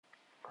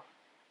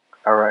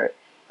All right.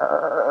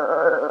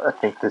 I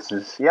think this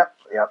is. Yep,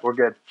 we're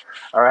good.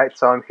 All right,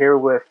 so I'm here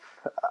with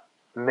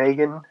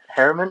Megan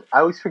Harriman. I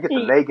always forget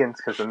the Y- Megans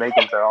because the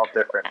Megans are all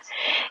different.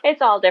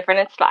 It's all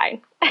different. It's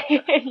fine.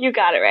 You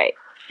got it right.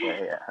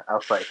 Yeah. I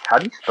was like, how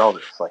do you spell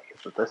this? Like,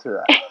 is it this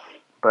or that?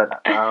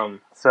 But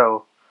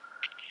so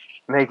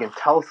Megan,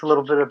 tell us a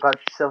little bit about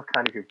yourself,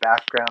 kind of your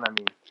background. I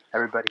mean,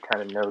 everybody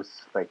kind of knows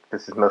like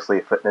this is mostly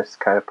a fitness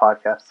kind of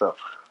podcast. So,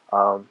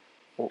 um,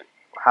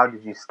 how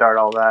did you start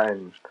all that,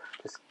 and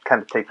just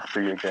kind of take us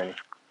through your journey?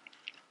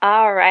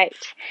 All right.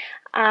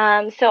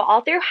 So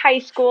all through high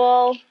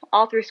school,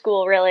 all through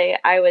school, really,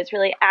 I was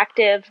really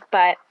active,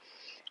 but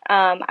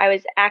I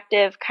was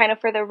active kind of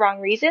for the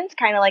wrong reasons,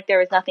 kind of like there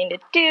was nothing to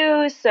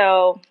do.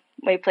 So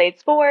we played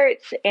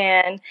sports,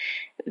 and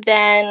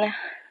then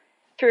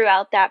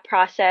throughout that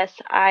process,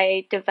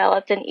 I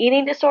developed an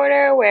eating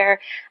disorder where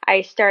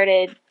I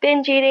started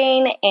binge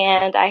eating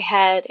and I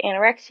had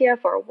anorexia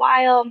for a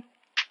while.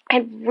 I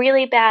had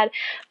really bad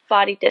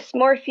body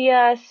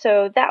dysmorphia,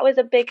 so that was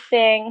a big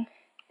thing.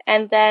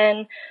 And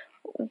then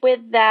with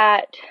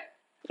that,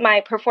 my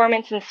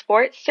performance in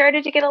sports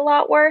started to get a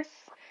lot worse.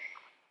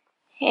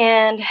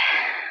 And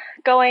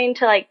going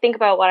to like think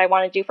about what I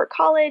want to do for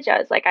college, I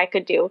was like, I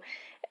could do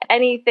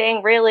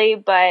anything really,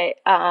 but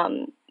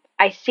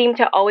I seem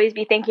to always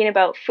be thinking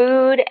about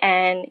food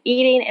and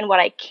eating and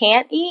what I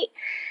can't eat.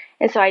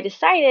 And so I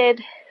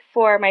decided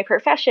for my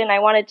profession, I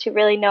wanted to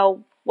really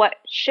know what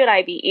should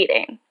I be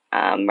eating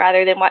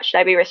rather than what should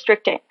I be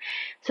restricting.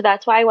 So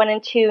that's why I went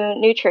into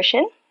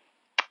nutrition.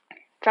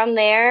 From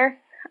there,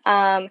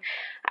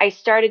 I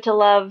started to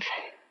love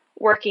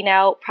working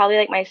out probably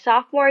like my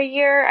sophomore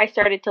year. I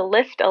started to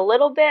lift a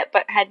little bit,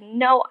 but had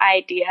no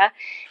idea.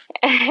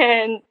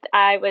 And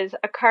I was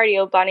a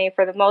cardio bunny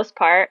for the most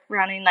part,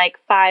 running like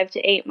 5 to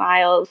 8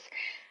 miles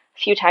a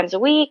few times a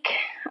week.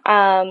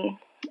 And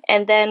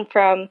then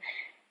from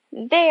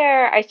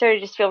there, I started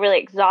to just feel really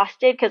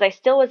exhausted because I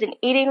still wasn't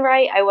eating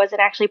right. I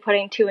wasn't actually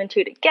putting two and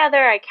two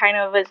together. I kind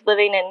of was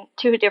living in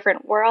two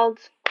different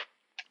worlds.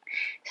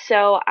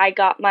 So I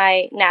got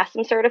my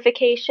NASM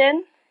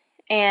certification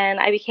and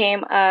I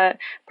became a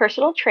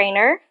personal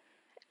trainer.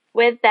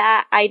 With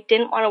that, I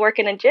didn't want to work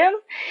in a gym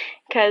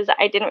because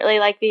I didn't really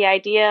like the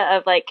idea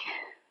of like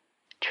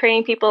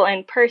training people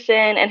in person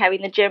and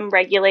having the gym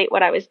regulate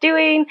what I was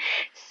doing.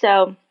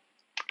 So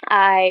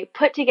I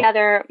put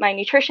together my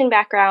nutrition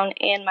background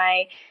and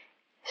my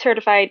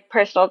certified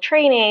personal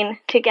training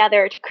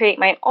together to create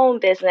my own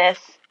business.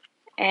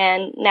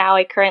 And now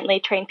I currently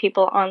train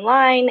people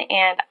online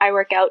and I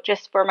work out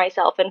just for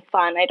myself and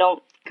fun. I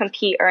don't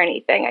compete or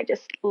anything. I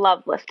just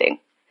love lifting.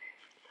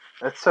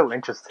 That's so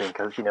interesting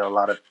because a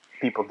lot of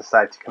people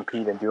decide to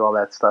compete and do all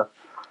that stuff.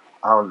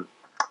 Um,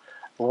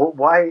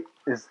 why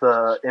is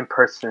the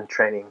in-person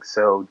training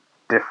so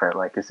different?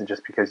 Like, is it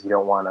just because you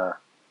don't want to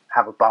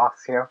have a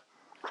boss? That's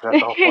the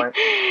whole point.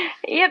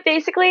 Yeah,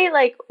 basically,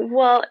 like,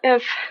 well,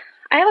 if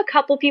I have a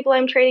couple people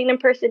I'm training in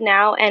person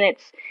now and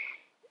it's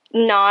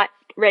not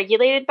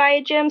regulated by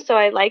a gym, so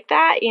I like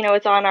that.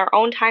 It's on our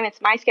own time,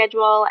 it's my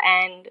schedule,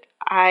 and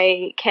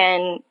I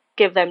can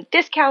give them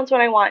discounts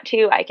when I want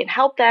to. I can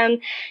help them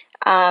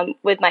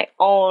with my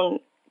own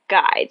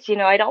guides.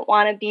 I don't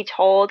want to be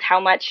told how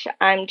much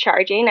I'm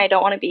charging. I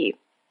don't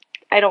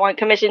want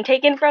commission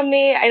taken from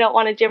me. I don't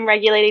want a gym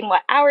regulating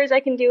what hours I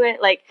can do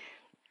it. Like,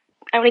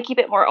 I want to keep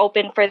it more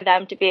open for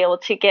them to be able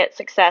to get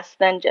success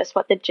than just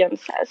what the gym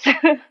says.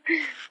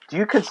 Do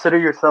you consider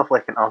yourself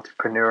like an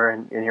entrepreneur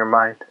in your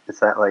mind? Is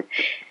that like...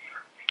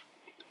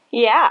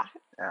 Yeah.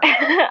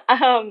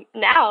 Yeah.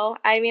 Now,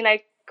 I mean,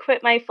 I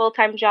quit my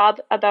full-time job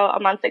about a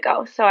month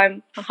ago, so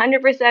I'm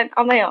 100%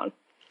 on my own.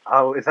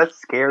 Oh, is that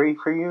scary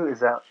for you?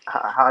 Is that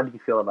how do you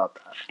feel about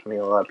that? I mean,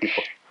 a lot of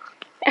people.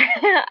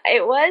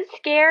 It was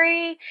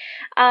scary.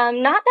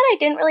 Not that I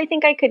didn't really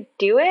think I could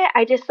do it.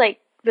 I just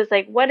was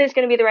like, when is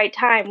going to be the right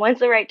time? When's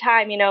the right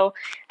time?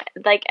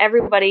 Like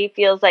everybody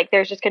feels like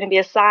there's just going to be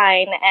a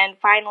sign. And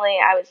finally,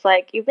 I was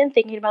like, you've been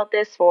thinking about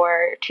this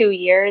for 2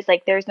 years.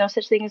 Like, there's no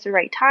such thing as the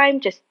right time.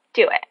 Just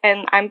do it.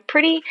 And I'm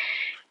pretty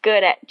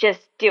good at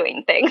just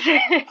doing things.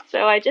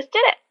 So I just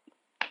did it.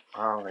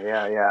 Oh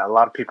yeah. A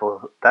lot of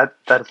people that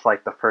is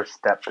like the first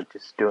step of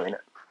just doing it.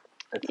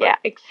 It's Yeah, like,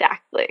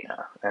 exactly.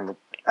 yeah, and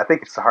I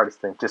think it's the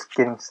hardest thing, just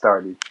getting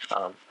started.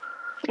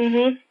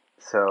 Mhm.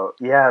 So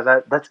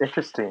yeah, that's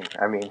interesting.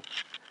 I mean,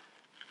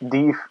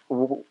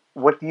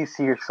 what do you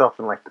see yourself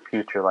in like the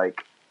future?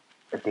 Like,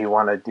 do you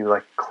want to do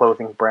like a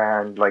clothing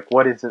brand? Like,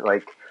 what is it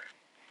like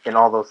in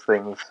all those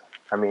things?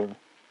 I mean,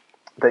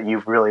 that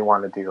you really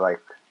want to do?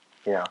 Like,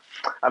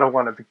 I don't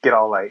want to get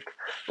all like,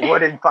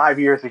 what in 5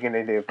 years are you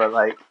gonna do? But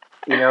like,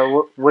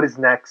 what is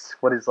next?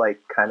 What is like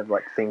kind of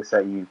like things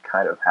that you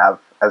kind of have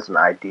as an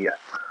idea?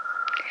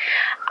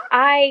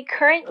 I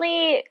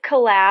currently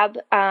collab.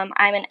 I'm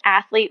an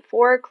athlete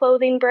for a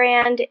clothing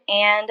brand,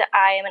 and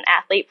I am an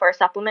athlete for a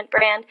supplement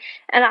brand.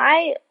 And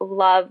I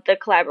love the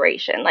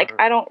collaboration. Like,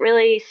 I don't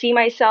really see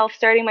myself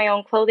starting my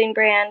own clothing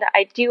brand.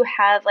 I do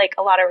have like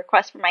a lot of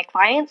requests from my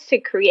clients to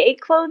create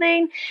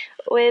clothing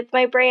with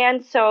my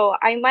brand. So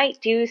I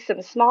might do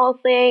some small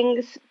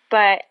things,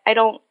 but I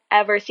don't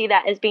ever see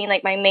that as being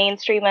like my main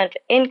stream of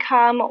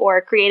income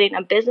or creating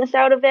a business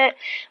out of it.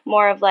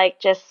 More of like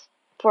just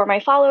for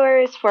my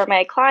followers, for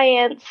my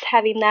clients,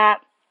 having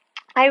that.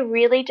 I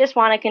really just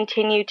want to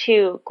continue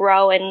to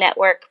grow and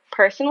network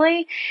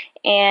personally.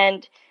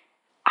 And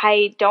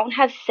I don't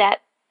have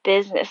set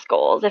business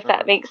goals, if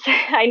that makes sense.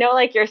 I know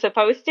like you're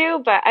supposed to,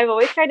 but I've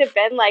always kind of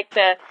been like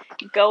the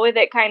go with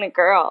it kind of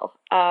girl.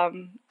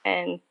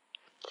 And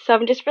so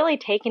I'm just really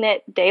taking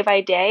it day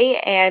by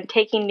day and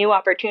taking new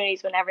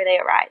opportunities whenever they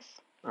arise.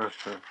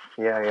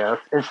 Yeah,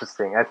 it's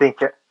interesting. I think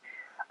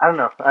I don't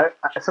know. I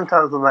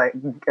sometimes I'm like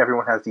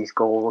everyone has these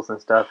goals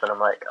and stuff, and I'm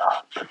like,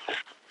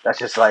 that's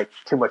just like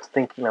too much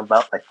thinking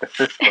about like the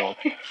system.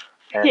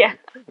 And Yeah.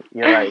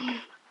 you're like,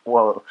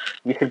 well,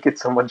 you could get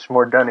so much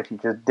more done if you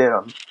just did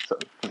them. So,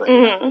 but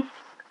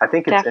I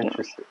think it's Definitely.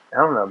 interesting. I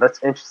don't know. That's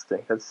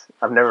interesting.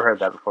 I've never heard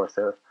that before.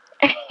 So,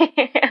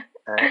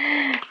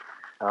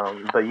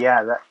 but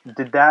yeah,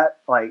 did that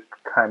like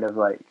kind of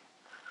like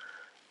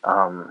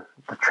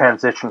the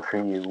transition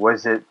for you?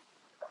 Was it?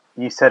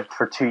 You said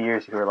for 2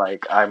 years you were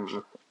like, I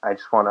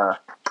just want to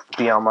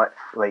be on my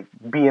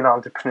be an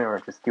entrepreneur,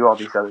 and just do all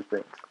these other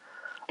things.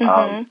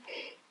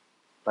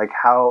 Like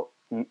how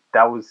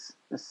that was.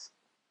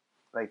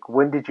 Like,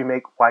 why did you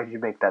make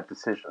that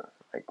decision?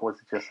 Like, was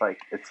it just like,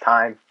 it's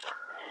time?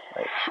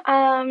 Like,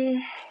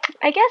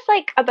 I guess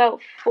like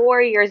about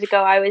 4 years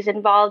ago, I was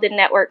involved in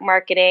network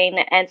marketing.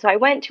 And so I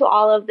went to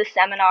all of the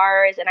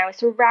seminars and I was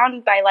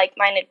surrounded by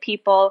like-minded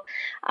people.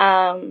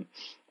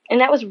 And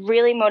that was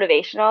really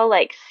motivational,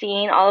 like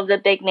seeing all of the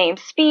big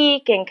names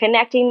speak and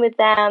connecting with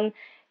them.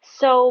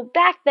 So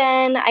back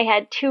then, I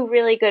had two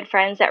really good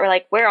friends that were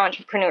like, we're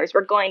entrepreneurs,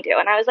 we're going to.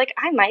 And I was like,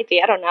 I might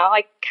be, I don't know.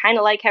 I kind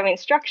of like having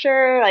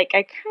structure. Like,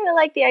 I kind of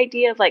like the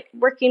idea of like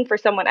working for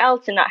someone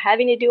else and not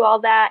having to do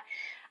all that.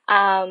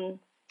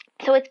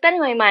 So it's been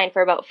in my mind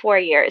for about 4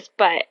 years,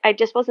 but I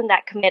just wasn't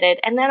that committed.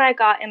 And then I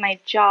got in my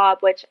job,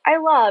 which I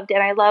loved,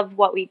 and I love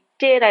what we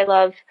did. I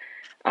love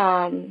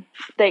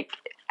like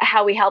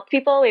how we helped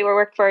people. We were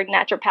work for a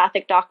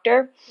naturopathic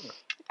doctor.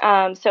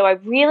 So I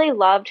really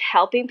loved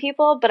helping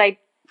people, but I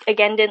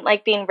again didn't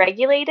like being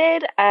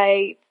regulated.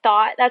 I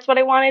thought that's what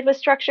I wanted with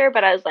structure,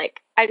 but I was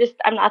like,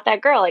 I'm not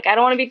that girl. Like, I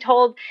don't want to be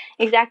told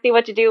exactly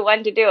what to do,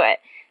 when to do it.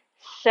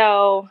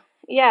 So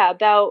yeah,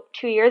 about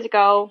 2 years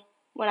ago,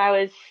 when I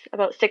was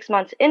about 6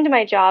 months into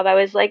my job, I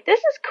was like, this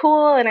is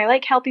cool and I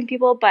like helping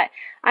people, but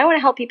I want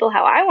to help people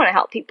how I want to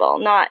help people,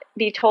 not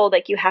be told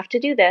like, you have to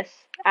do this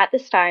at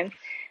this time.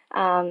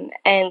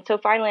 And so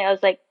finally I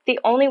was like, the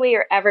only way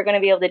you're ever going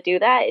to be able to do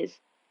that is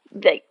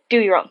like do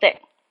your own thing,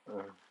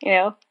 you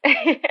know?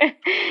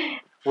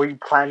 were you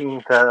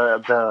planning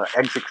the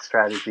exit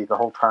strategy the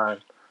whole time,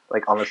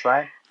 like on the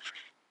side?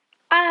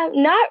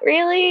 Not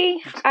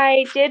really.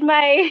 I did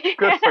my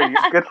Good for you.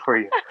 Good for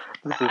you.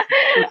 This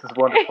is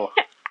wonderful.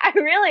 I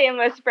really am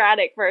a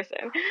sporadic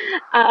person.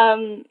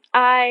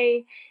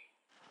 I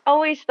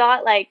always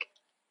thought like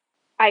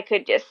I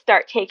could just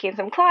start taking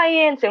some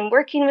clients and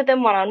working with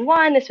them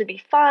one-on-one. This would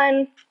be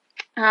fun.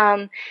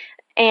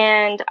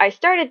 And I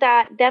started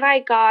that. Then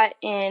I got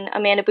in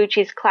Amanda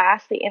Bucci's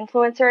class, the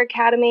Influencer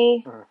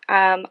Academy.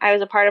 I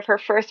was a part of her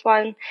first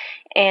one,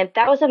 and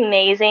that was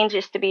amazing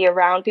just to be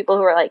around people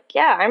who were like,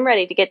 yeah, I'm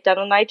ready to get done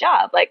with my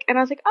job. Like, and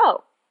I was like,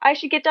 oh, I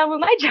should get done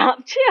with my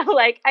job too.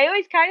 Like, I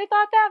always kind of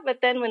thought that, but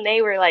then when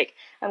they were like,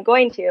 I'm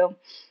going to,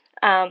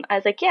 I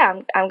was like,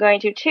 yeah, I'm going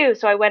to too.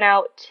 So I went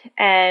out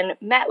and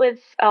met with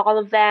all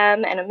of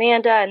them and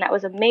Amanda, and that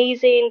was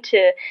amazing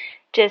to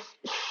just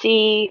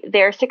see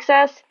their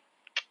success.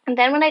 And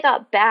then when I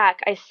got back,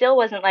 I still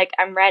wasn't like,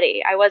 I'm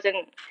ready. I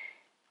wasn't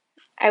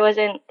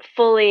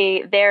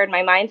fully there in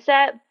my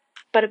mindset,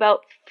 but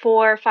about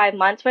 4 or 5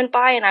 months went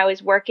by and I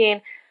was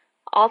working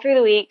all through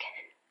the week,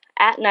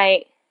 at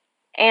night,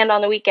 and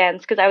on the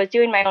weekends because I was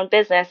doing my own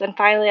business. And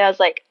finally I was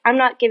like, I'm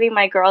not giving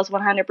my girls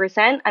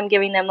 100%. I'm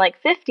giving them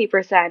like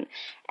 50%.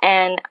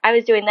 And I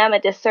was doing them a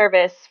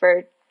disservice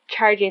for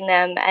charging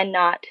them and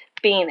not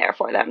being there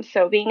for them.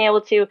 So being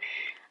able to, I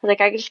was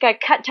like, I just got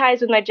to cut ties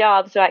with my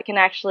job so I can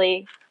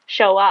actually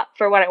show up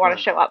for what I want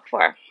to show up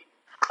for.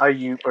 Are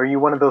you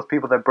one of those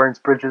people that burns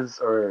bridges,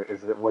 or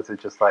was it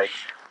just like,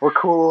 we're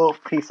cool,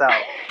 peace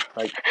out?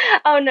 Like,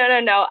 oh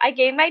no. I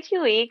gave my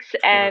 2 weeks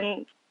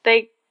and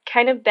they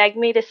kind of begged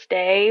me to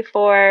stay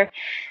for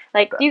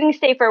like, you can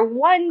stay for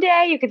 1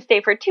 day, you can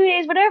stay for 2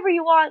 days, whatever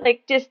you want,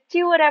 like just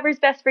do whatever's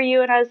best for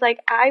you. And I was like,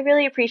 I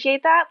really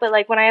appreciate that, but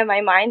like when I have my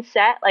mind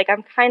set, like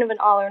I'm kind of an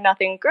all or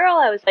nothing girl,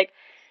 I was like,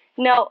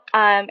 no,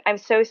 I'm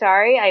so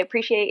sorry. I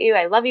appreciate you.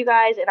 I love you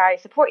guys and I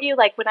support you.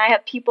 Like when I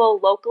have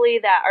people locally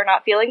that are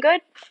not feeling good,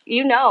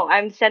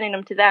 I'm sending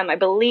them to them. I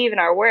believe in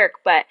our work,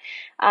 but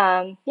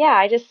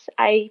yeah,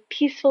 I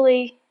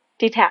peacefully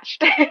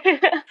detached.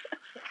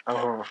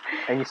 Oh,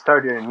 and you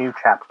started a new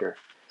chapter.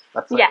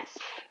 That's like, Yes.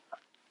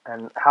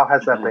 and how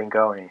has that been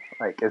going?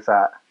 Like, is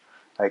that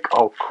like,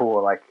 oh,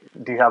 cool? Like,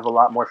 do you have a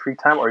lot more free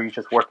time, or are you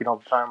just working all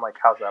the time? Like,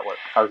 how's that work?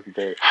 How's your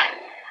day?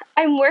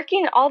 I'm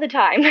working all the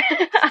time.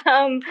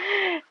 um,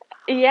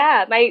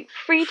 yeah, my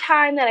free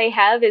time that I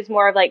have is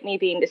more of like me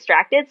being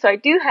distracted. So I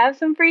do have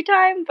some free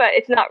time, but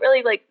it's not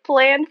really like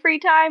planned free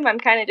time. I'm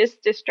kind of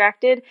just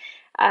distracted.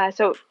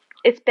 So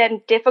it's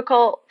been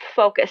difficult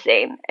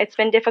focusing. It's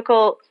been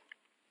difficult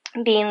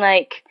being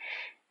like,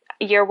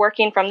 you're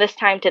working from this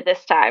time to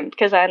this time,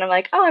 because then I'm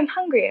like, oh, I'm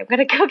hungry. I'm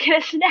going to go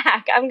get a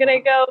snack. I'm going to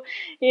go,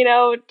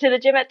 to the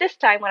gym at this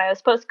time when I was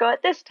supposed to go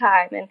at this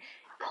time. And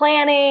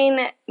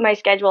planning my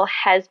schedule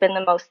has been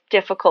the most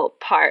difficult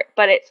part,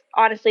 but it's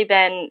honestly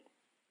been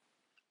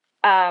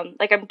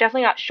like, I'm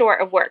definitely not short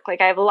of work.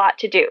 Like, I have a lot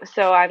to do,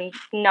 so I'm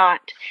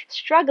not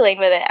struggling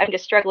with it. I'm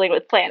just struggling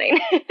with planning.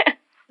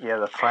 Yeah,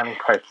 the planning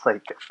part's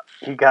like,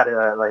 you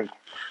gotta like,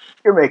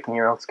 you're making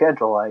your own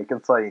schedule.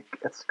 It's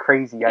a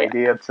crazy Yeah.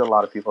 idea to a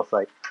lot of people. It's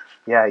like,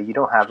 yeah, you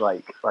don't have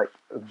like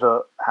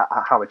the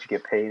how much you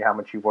get paid, how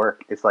much you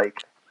work. It's like,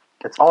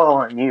 it's all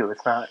on you.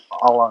 It's not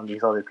all on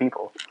these other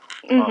people.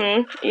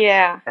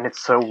 Yeah. And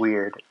it's so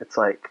weird. It's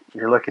like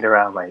you're looking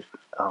around like,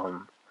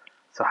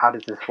 so how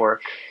does this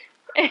work?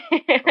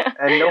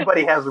 And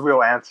nobody has a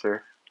real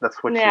answer.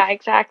 That's what Yeah,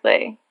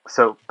 exactly.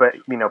 So, but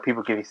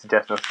people give you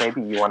suggestions.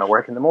 Maybe you want to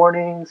work in the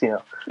mornings.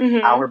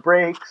 Hour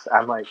breaks.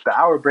 I'm like, the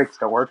hour breaks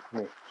don't work for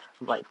me.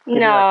 I'm like,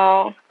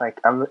 No,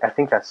 I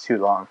think that's too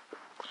long.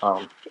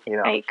 I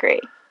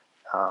agree.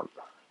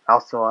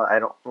 Also, I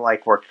don't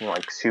like working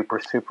like super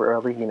super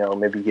early.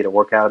 Maybe you get a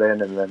workout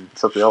in and then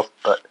something else.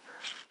 But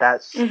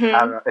that's I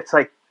don't know. It's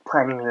like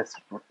planning this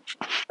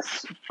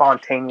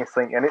spontaneous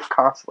thing, and it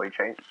constantly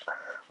changes.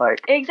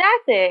 Like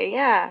Exactly,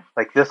 yeah.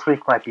 like this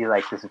week might be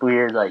like this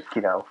weird, like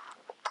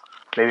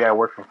maybe I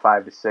work from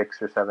 5 to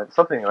 6 or 7,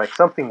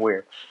 something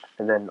weird.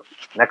 And then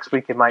next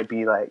week it might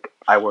be like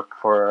I work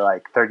for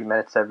like 30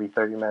 minutes every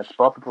 30 minutes,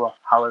 blah, blah, blah,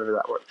 however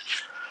that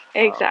works.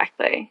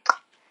 Exactly.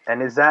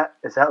 And is that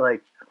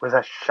like, was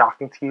that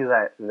shocking to you,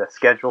 that the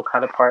schedule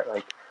kind of part,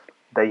 like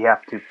that you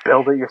have to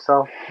build it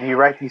yourself? Do you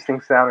write these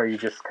things down, or you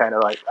just kind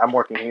of like, I'm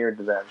working here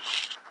to then?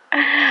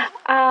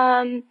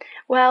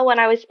 Well, when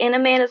I was in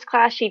Amanda's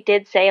class, she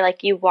did say,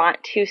 like, you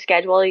want to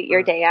schedule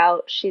your day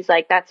out. She's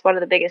like, that's one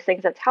of the biggest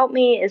things that's helped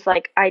me, is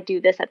like, I do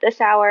this at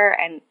this hour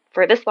and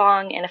for this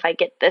long, and if I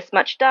get this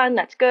much done,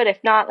 that's good.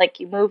 If not,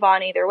 like, you move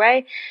on either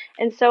way.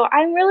 And so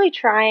I'm really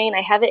trying.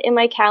 I have it in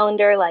my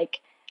calendar. Like,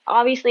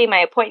 obviously my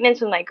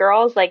appointments with my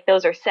girls, like,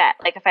 those are set.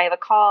 Like, if I have a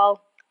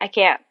call, I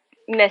can't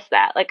miss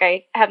that. Like,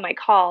 I have my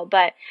call.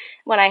 But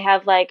when I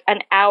have like an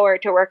hour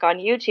to work on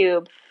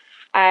YouTube,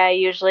 I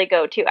usually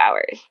go 2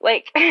 hours.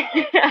 Like,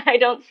 I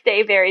don't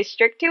stay very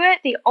strict to it.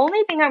 The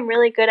only thing I'm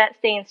really good at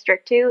staying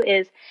strict to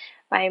is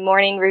my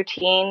morning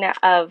routine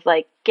of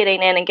like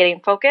getting in and getting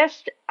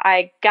focused.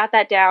 I got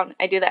that down.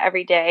 I do that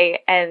every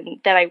day,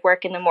 and then I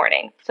work in the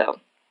morning. So,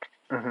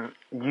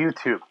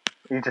 YouTube.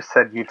 You just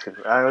said YouTube.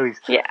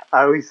 yeah.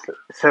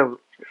 So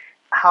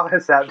how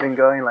has that been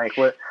going? Like,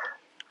 what?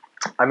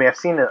 I mean,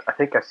 I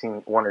think I've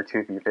seen one or two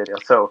of your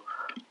videos. So,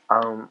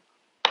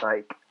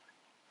 like,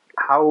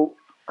 how?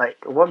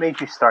 Like, what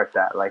made you start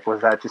that? Like,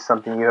 was that just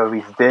something you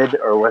always did,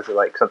 or was it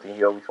like something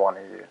you always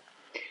wanted to do?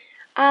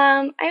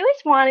 I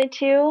always wanted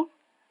to.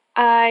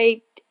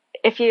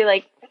 If you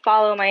like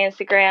follow my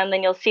Instagram,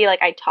 then you'll see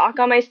like I talk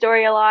on my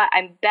story a lot.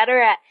 I'm better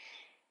at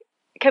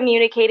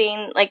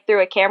communicating like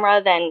through a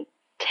camera than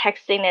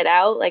texting it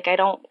out. Like,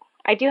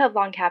 I do have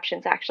long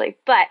captions actually,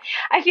 but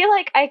I feel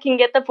like I can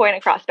get the point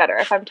across better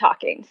if I'm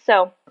talking.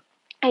 So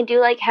I do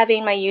like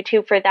having my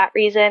YouTube for that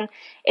reason.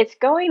 It's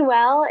going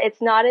well.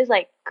 It's not as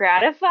like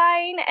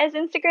gratifying as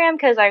Instagram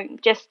because I'm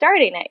just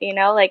starting it,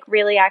 like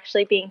really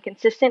actually being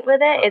consistent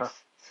with it.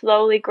 It's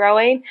slowly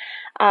growing.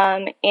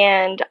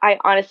 And I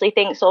honestly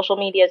think social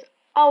media is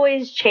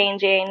always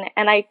changing,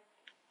 and I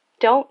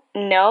don't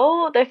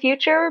know the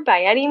future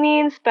by any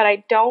means, but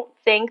I don't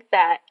think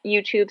that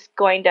YouTube's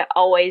going to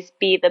always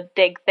be the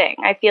big thing.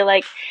 I feel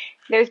like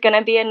there's going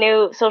to be a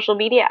new social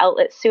media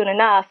outlet soon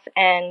enough,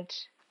 and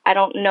I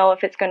don't know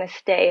if it's going to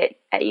stay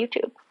at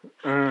YouTube.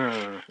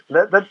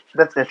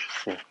 That's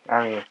interesting.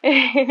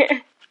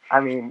 I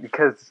mean,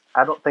 because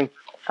I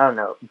don't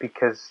know,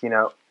 because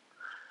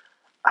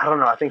I don't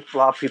know. I think a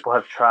lot of people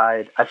have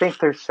tried. I think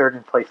there's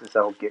certain places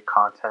that will get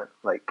content,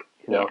 like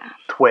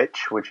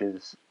Twitch, which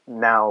is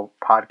now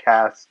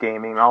podcasts,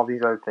 gaming, all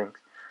these other things.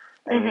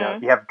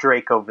 And you have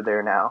Drake over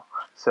there now,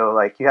 so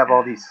like you have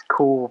all these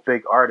cool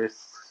big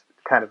artists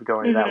kind of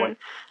going that way.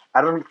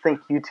 I don't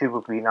think YouTube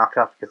would be knocked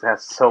off because it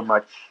has so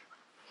much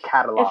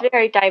catalog. It's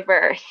very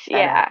diverse,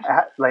 yeah.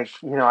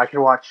 And, I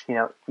can watch.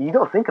 You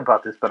don't think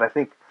about this, but I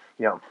think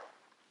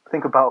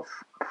think about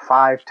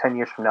 5-10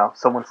 years from now,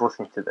 someone's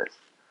listening to this.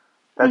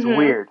 That's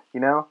weird,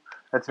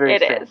 That's very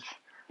strange. It is,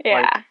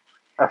 yeah.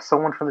 Like,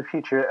 someone from the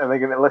future, and they're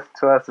going to listen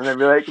to us, and they'll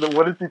be like,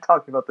 what is he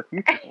talking about the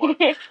future for?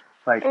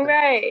 Like,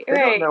 right. They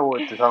don't know what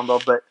they're talking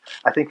about, but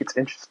I think it's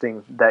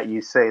interesting that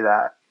you say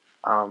that,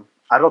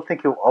 I don't think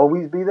it'll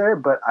always be there,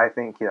 but I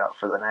think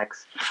for the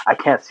next, I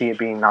can't see it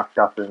being knocked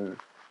up in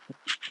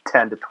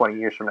 10 to 20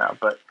 years from now.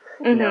 But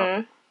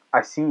Mhm.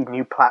 I see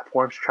new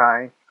platforms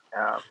trying.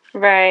 Um,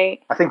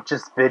 Right. I think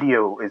just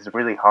video is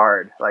really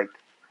hard. Like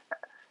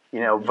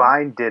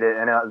Vine did it,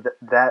 and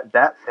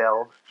that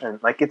failed.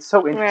 And like it's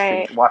so interesting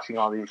Right. watching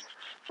all these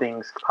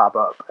things pop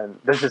up. And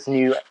there's this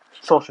new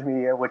social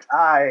media which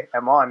I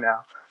am on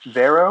now.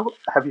 Vero,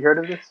 have you heard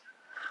of this?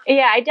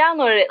 Yeah, I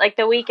downloaded it like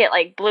the week it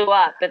like blew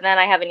up, and then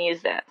I haven't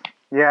used it.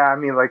 Yeah, I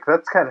mean, like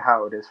that's kind of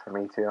how it is for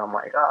me too. I'm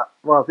like,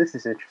 well, this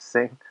is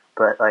interesting,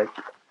 but like,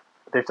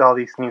 there's all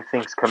these new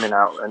things coming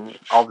out and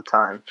all the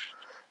time,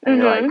 and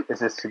you're like, Mhm. is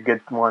this a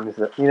good one? Is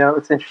it,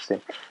 it's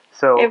interesting.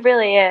 So, It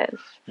really is.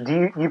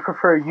 do you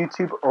prefer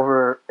YouTube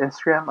over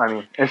Instagram? I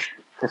mean,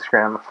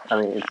 Instagram.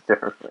 I mean, it's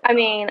different for me. I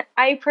mean,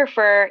 I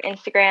prefer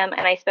Instagram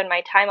and I spend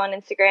my time on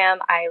Instagram.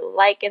 I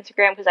like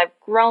Instagram because I've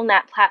grown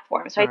that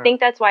platform. So I think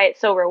that's why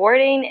it's so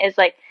rewarding is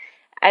like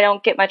I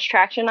don't get much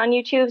traction on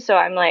YouTube, so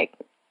I'm like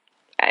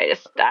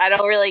I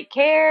don't really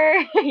care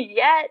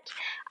yet.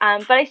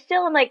 But I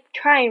still am like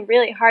trying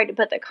really hard to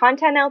put the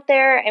content out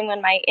there. And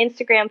when my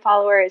Instagram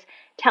followers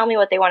tell me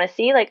what they want to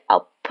see, like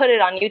I'll put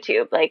it on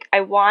YouTube. Like I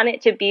want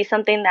it to be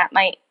something that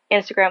my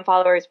Instagram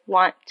followers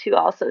want to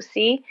also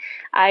see.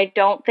 I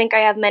don't think I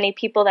have many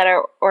people that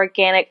are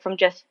organic from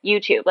just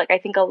YouTube. Like I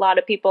think a lot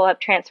of people have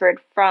transferred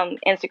from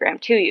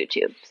Instagram to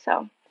YouTube.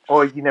 So.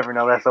 Or you never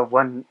know. That's a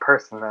one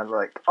person that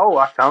like, oh,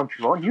 I found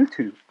you on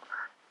YouTube.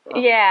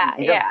 Yeah,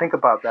 You got to yeah. think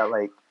about that.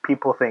 Like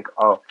people think,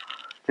 oh,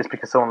 just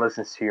because someone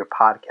listens to your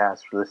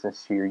podcast or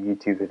listens to your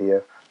YouTube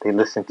video, they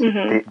listen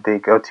to they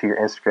go to your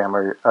Instagram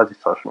or your other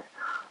social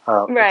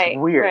media. It's Right,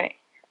 weird right.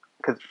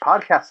 because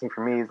podcasting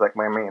for me is like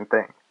my main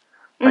thing.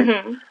 Like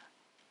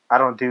I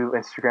don't do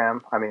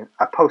Instagram. I mean,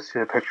 I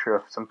posted a picture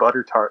of some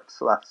butter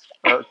tarts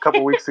a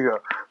couple weeks ago,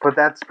 but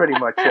that's pretty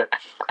much it.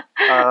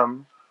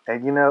 And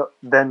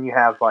then you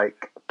have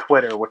like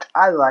Twitter, which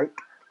I like.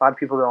 A lot of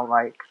people don't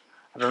like.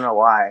 I don't know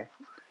why,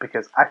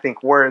 because I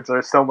think words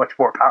are so much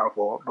more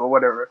powerful. But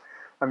whatever.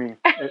 I mean,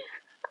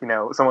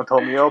 someone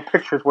told me, "Oh,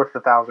 pictures worth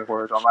 1,000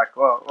 words." I'm like,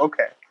 well,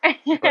 okay.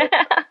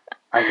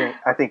 But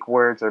I think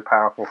words are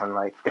powerful, and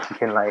like if you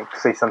can like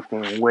say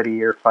something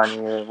witty or funny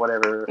or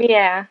whatever,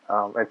 Yeah.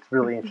 it's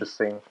really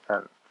interesting.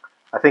 And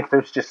I think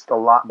there's just a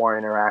lot more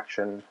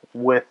interaction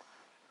with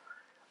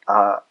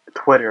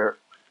Twitter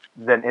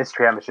than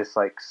Instagram. Is just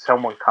like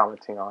someone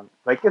commenting on.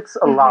 Like it's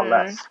a lot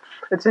less.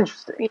 It's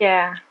interesting.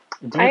 Yeah,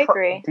 I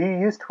agree. Do you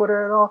use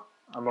Twitter at all?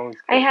 I'm always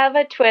I curious. have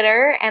a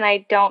Twitter and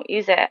I don't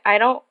use it. I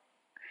don't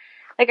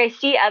like I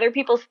see other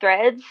people's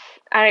threads.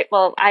 I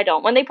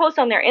don't. When they post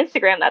on their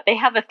Instagram that they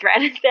have a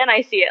thread, then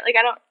I see it. Like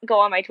I don't go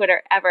on my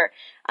Twitter ever.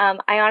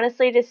 I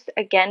honestly just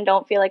again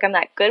don't feel like I'm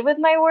that good with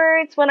my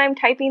words when I'm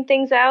typing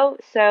things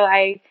out, so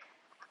I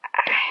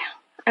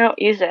don't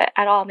use it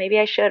at all. Maybe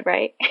I should,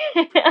 right?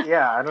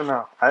 Yeah, I don't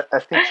know. I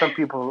think some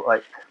people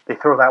like they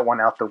throw that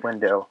one out the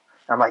window.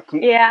 I'm like,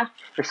 Yeah.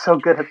 you're so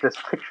good at this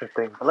picture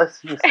thing, but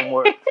let's use some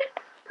words.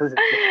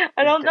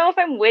 I don't know if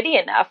I'm witty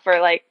enough or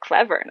like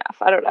clever enough.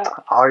 I don't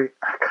know.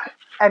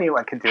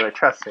 Anyone can do it.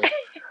 Trust me.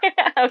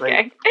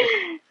 Okay.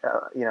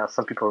 Like,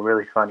 some people are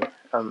really funny.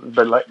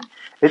 But like,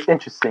 it's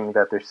interesting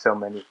that there's so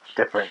many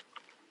different.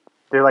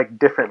 They're like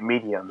different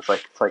mediums.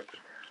 Like it's like,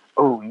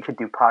 oh, you could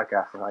do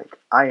podcasting. Like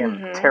I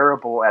am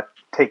terrible at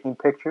taking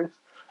pictures,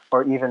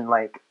 or even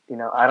like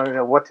I don't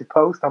know what to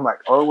post. I'm like,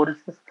 oh, what is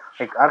this?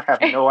 Like I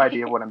have no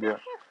idea what I'm doing.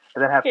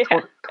 And then have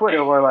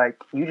Twitter where like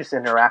you just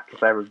interact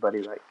with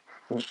everybody like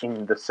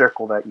in the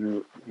circle that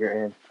you're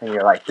in, and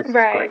you're like, this is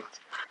great.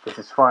 This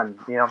is fun.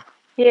 Yeah,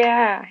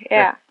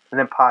 yeah. And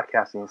then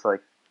podcasting is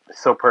like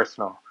so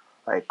personal,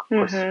 like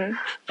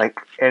like,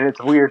 and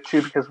it's weird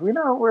too because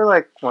we're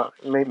like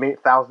maybe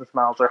thousands of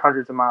miles or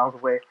hundreds of miles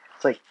away.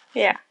 It's like,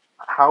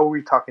 how are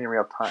we talking in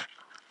real time?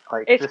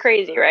 Like it's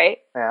crazy, right?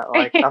 Yeah,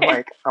 like I'm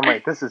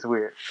like this is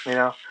weird.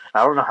 I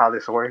don't know how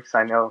this works.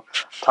 I know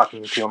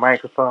talking to a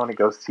microphone, it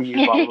goes to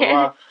you, blah blah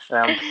blah, and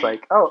I'm just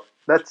like, oh,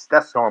 that's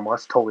normal.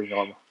 That's totally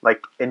normal.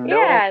 Like in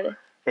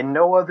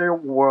no other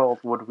world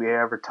would we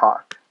ever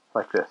talk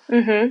like this.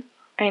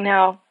 I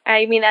know.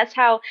 I mean, that's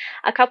how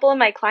a couple of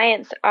my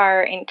clients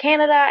are in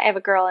Canada. I have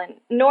a girl in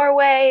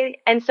Norway.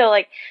 And so,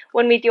 like,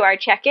 when we do our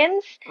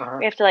check-ins,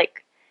 we have to,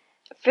 like,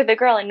 for the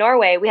girl in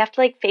Norway, we have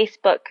to, like,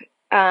 Facebook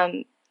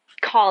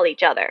call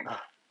each other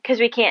because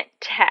we can't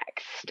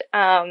text.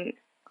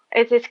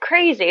 It's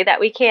crazy that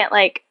we can't,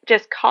 like,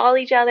 just call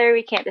each other.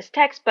 We can't just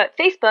text. But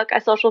Facebook, a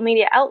social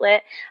media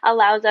outlet,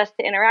 allows us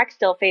to interact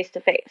still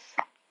face-to-face.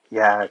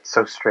 Yeah, it's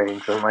so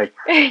strange. I'm like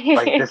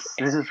this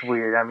is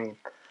weird. I mean,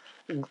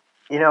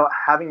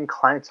 having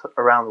clients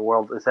around the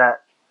world, is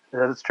that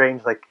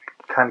strange? Like,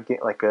 kind of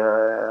get like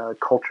a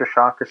culture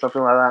shock or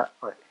something like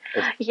that?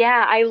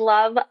 Yeah, I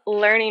love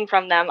learning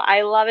from them.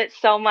 I love it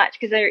so much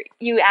because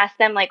you ask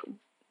them like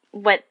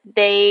what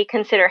they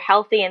consider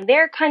healthy in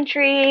their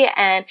country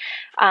and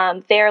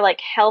their like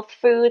health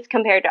foods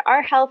compared to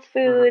our health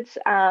foods.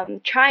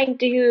 Trying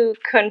to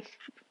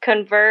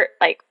convert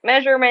like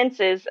measurements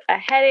is a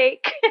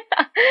headache.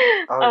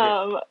 Oh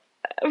yeah.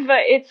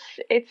 But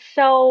it's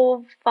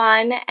so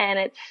fun and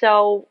it's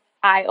so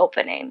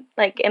eye-opening.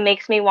 Like it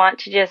makes me want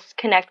to just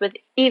connect with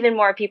even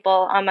more people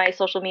on my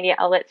social media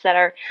outlets that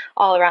are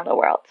all around the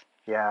world.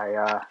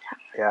 Yeah.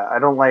 I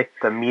don't like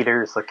the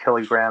meters, the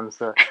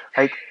kilograms.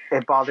 Like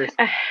it bothers.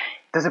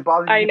 Does it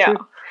bother I you know.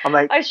 too? I'm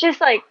like, It's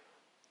just like,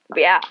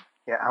 yeah.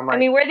 yeah. I'm I like,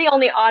 mean, we're the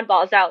only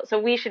oddballs out, so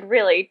we should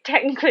really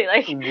technically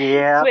like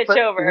yeah, switch but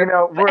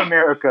over. we're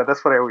America.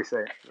 That's what I always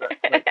say.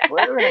 Like,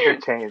 we're not gonna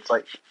change.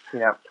 Like,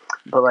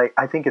 but like,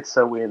 I think it's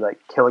so weird. Like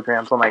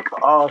kilograms. I'm like,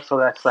 oh, so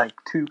that's like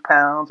 2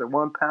 pounds or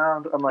 1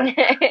 pound. I'm like,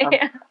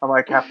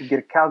 have to get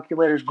a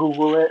calculator,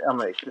 Google it. I'm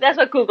like, that's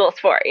what Google's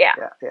for. Yeah.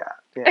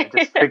 Yeah.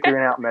 Just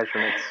figuring out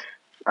measurements.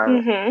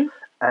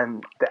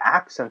 And the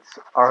accents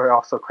are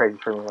also crazy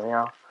for me.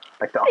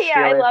 Like the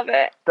Australian, I love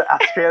it. The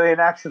Australian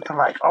accents. I'm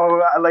like,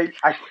 oh,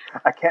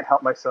 I can't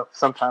help myself.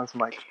 Sometimes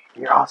I'm like,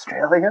 you're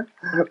Australian?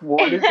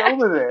 What is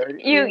over there?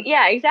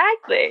 Yeah,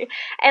 exactly.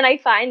 And I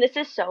find this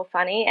is so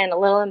funny and a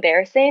little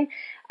embarrassing.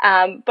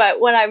 But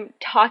when I'm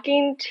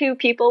talking to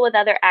people with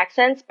other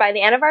accents, by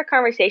the end of our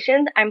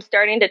conversation, I'm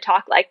starting to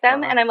talk like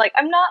them, and I'm like,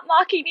 I'm not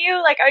mocking you.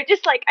 Like I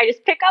just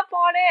pick up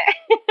on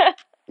it.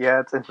 Yeah,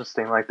 it's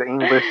interesting. Like the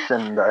English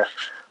and the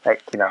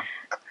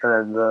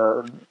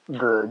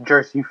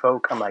Jersey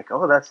folk. I'm like,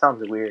 oh, that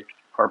sounds weird.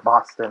 Or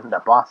Boston,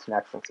 that Boston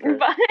accent's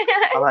weird.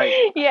 I'm like,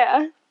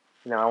 yeah.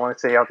 I want to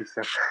say all these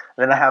things.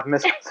 And then I have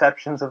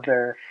misconceptions of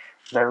their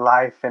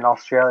life in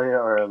Australia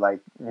or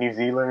like New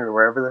Zealand or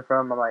wherever they're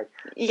from. I'm like,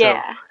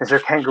 yeah. So is there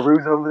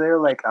kangaroos over there?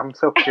 Like, I'm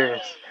so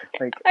curious.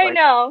 I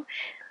know.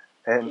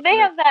 And they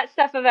have that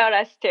stuff about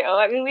us too.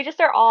 I mean, we just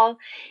are all,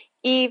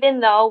 even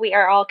though we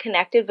are all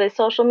connected with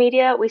social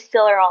media, we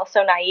still are all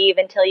so naive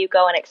until you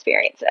go and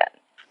experience it.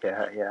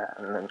 Yeah,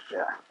 and then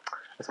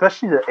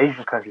especially the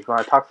Asian countries. When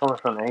I talk to someone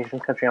from an Asian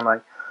country, I'm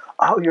like,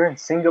 oh, you're in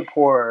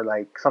Singapore, or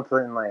like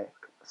something like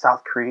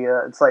South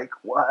Korea. It's like,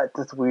 what?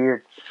 That's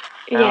weird.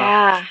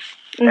 Yeah.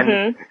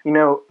 And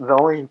the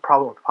only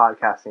problem with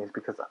podcasting is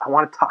because I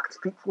want to talk to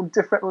people in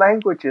different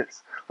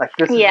languages. Like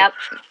this. Yep.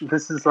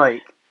 This is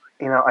like,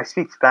 I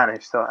speak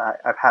Spanish, so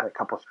I've had a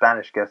couple of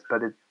Spanish guests,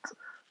 but it's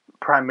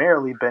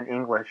primarily been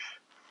English.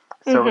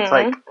 So it's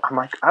like, I'm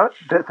like,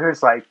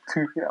 there's like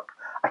two,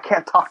 I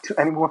can't talk to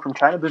anyone from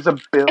China. There's a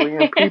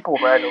billion people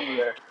right over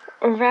there.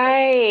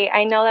 Right.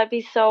 I know that'd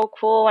be so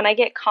cool. When I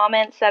get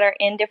comments that are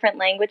in different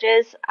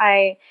languages,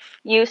 I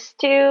used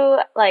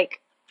to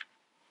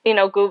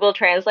Google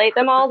Translate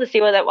them all to see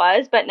what it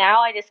was, but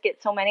now I just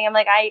get so many. I'm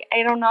like, I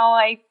don't know.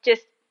 I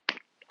just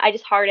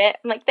heart it.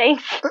 I'm like,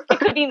 thanks. It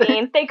could be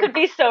mean. They could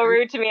be so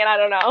rude to me, and I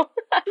don't know.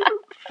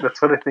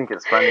 That's what I think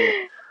is funny.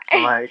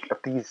 I'm like,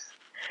 if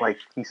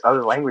these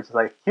other languages,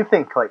 like you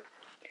think like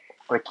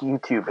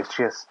YouTube, it's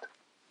just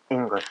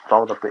English, it's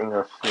all about the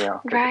English,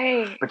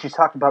 Right. But you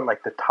talk about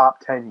like the top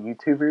 10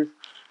 YouTubers,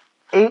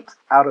 8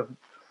 out of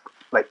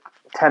like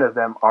 10 of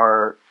them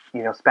are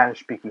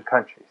Spanish speaking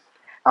countries.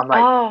 I'm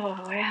like,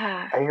 oh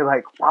yeah, and you're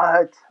like,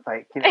 what?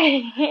 Like,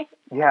 you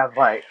have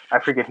like, I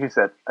forget who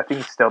said, I think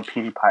it's still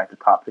PewDiePie at the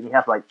top. Then you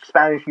have like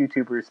Spanish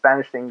YouTubers,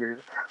 Spanish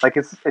singers. Like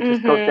it just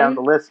goes down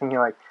the list, and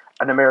you're like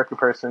an American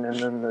person and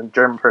then a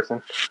German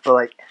person, but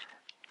like.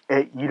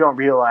 You don't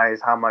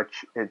realize how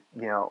much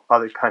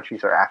other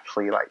countries are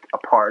actually like a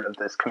part of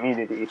this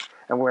community,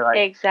 and we're like,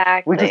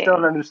 exactly. we just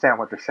don't understand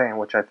what they're saying,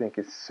 which I think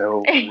is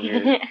so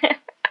weird.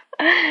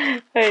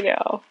 I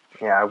know.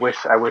 Yeah, I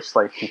wish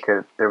like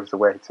there was a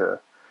way to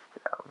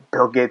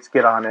Bill Gates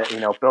get on it,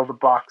 build a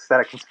box that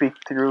I can speak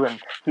through and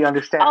he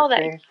understands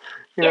me.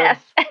 Yes.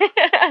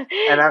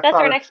 And that's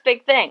our next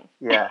big thing.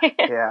 Yeah,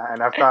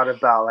 and I've thought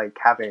about like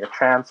having a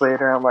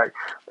translator. I'm like,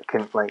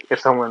 if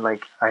someone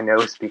like I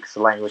know speaks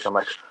the language, I'm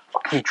like, oh,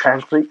 can you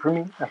translate for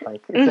me? I'm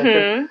like,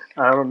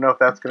 I don't know if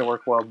that's gonna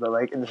work well, but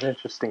like it's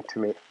interesting to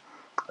me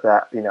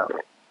that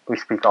we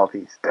speak all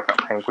these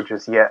different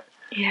languages, yet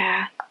we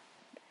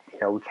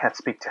can't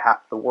speak to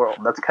half the world.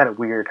 That's kind of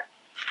weird.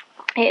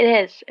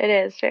 It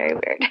is very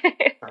weird.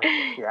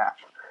 Yeah.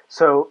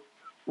 So,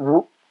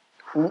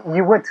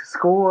 you went to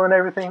school and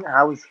everything.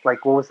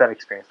 What was that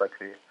experience like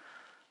for you?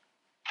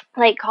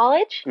 Like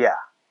college? Yeah.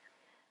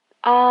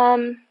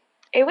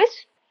 It was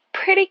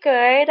pretty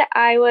good.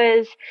 I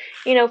was,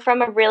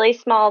 from a really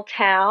small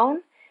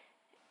town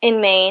in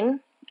Maine,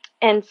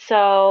 and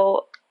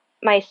so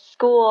my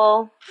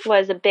school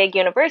was a big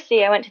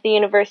university. I went to the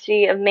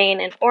University of Maine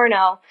in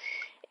Orono,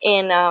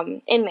 in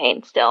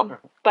Maine still,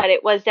 but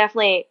it was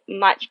definitely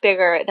much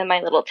bigger than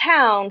my little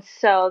town,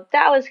 so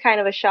that was kind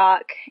of a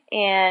shock,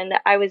 and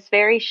I was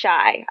very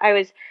shy. I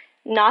was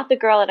not the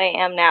girl that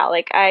I am now.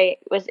 Like, I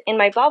was in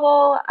my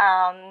bubble.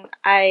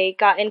 I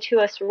got into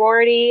a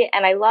sorority,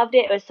 and I loved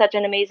it. It was such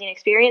an amazing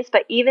experience,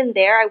 but even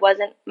there, I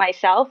wasn't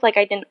myself. Like,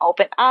 I didn't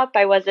open up.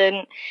 I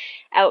wasn't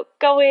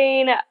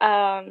outgoing.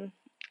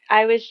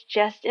 I was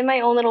just in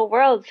my own little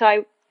world,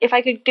 so if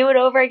I could do it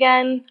over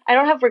again, I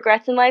don't have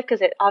regrets in life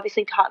because it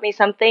obviously taught me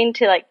something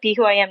to like be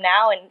who I am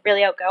now and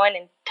really outgoing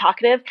and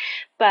talkative.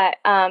 But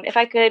if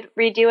I could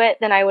redo it,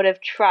 then I would have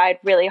tried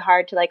really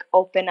hard to like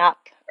open up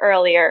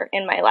earlier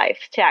in my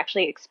life to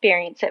actually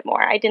experience it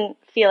more. I didn't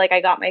feel like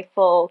I got my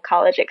full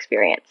college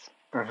experience.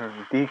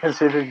 Mm-hmm. Do you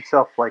consider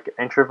yourself like an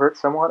introvert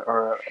somewhat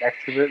or an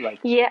extrovert? Like,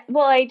 Yeah,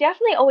 well, I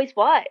definitely always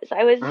was.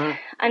 I was mm-hmm.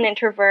 an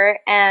introvert,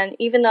 and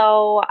even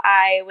though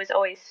I was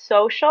always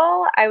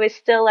social, I was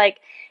still like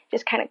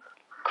just kind of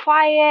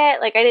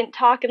quiet. Like I didn't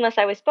talk unless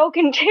I was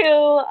spoken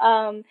to.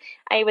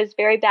 I was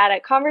very bad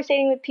at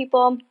conversating with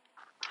people.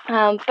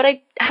 But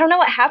I don't know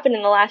what happened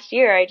in the last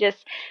year. I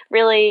just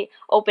really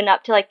opened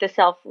up to like the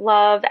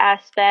self-love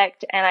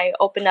aspect, and I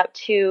opened up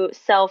to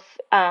self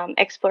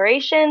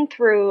exploration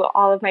through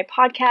all of my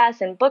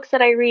podcasts and books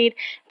that I read.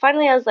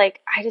 Finally, I was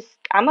like,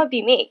 I'm gonna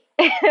be me.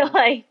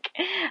 Like,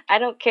 I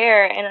don't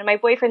care. And my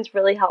boyfriend's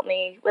really helped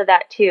me with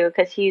that too,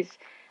 because he's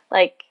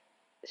like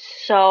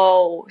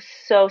so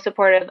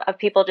supportive of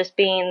people just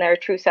being their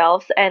true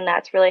selves, and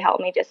that's really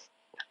helped me just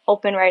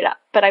open right up.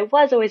 But I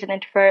was always an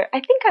introvert. I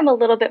think I'm a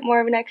little bit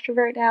more of an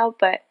extrovert now,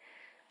 but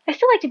I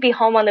still like to be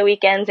home on the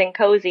weekends and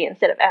cozy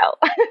instead of out.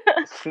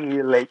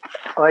 See, like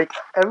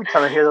every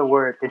time I hear the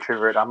word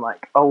introvert, I'm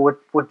like, oh,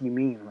 what do you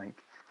mean? Like,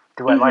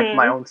 do I like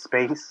my Mhm. own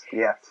space?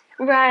 Yes.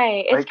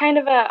 Right. It's Like, kind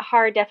of a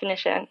hard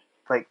definition.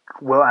 like,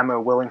 well, am I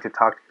willing to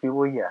talk to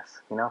people?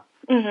 Yes, you know.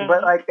 But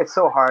Mhm. like, it's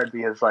so hard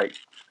because like,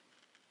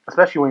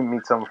 especially when you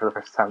meet someone for the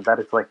first time, that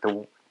is like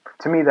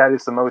to me that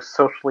is the most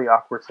socially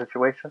awkward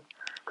situation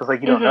because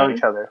like you don't know Mhm.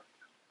 each other,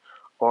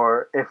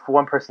 or if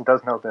one person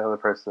does know the other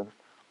person,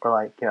 or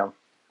like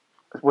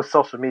with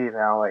social media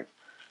now, like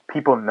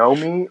people know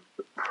me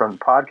from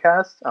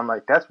podcasts. I'm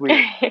like, that's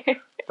weird.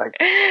 Like,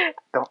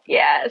 don't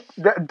Yes.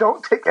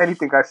 don't take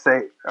anything I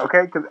say,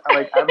 okay? Because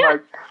I'm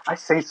like I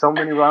say so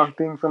many wrong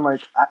things. I'm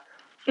like,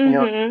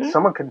 Mhm.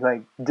 someone could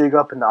like dig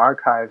up in the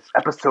archives,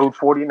 episode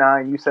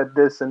 49. You said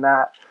this and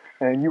that,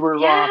 and you were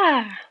wrong.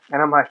 Yeah.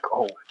 And I'm like,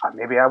 oh,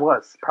 maybe I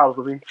was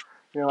probably.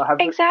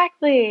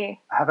 Exactly.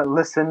 I haven't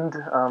listened.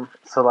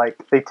 So like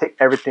they take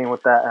everything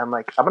with that, and I'm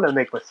like, I'm gonna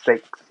make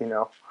mistakes.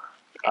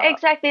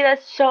 Exactly.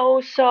 That's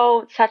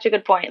such a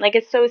good point. Like,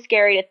 it's so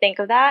scary to think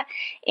of that.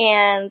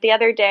 And the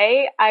other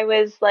day, I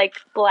was like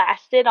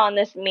blasted on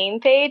this meme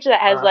page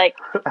that has like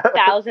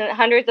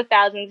hundreds of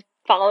thousands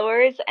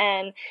followers,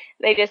 and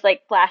they just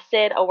like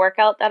blasted a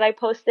workout that I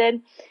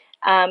posted,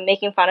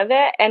 making fun of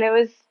it. And it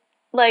was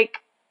like,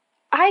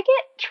 I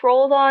get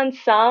trolled on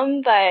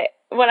some, but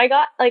when I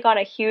got like on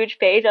a huge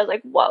page, I was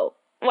like, whoa,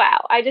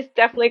 wow, I just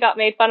definitely got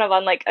made fun of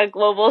on like a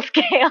global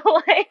scale.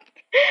 Like,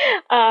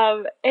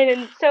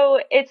 and so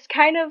it's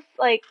kind of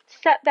like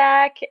step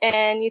back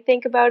and you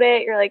think about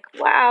it, you're like,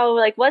 wow,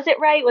 like, was it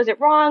right? Was it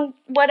wrong?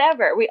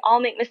 Whatever. We all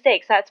make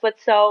mistakes. That's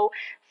what's so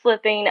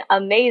flipping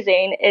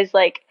amazing, is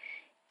like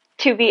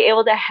to be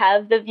able to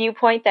have the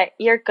viewpoint that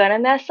you're gonna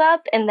mess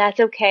up and that's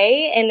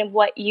okay, and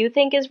what you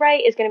think is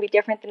right is gonna be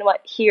different than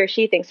what he or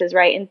she thinks is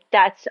right, and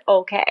that's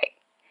okay.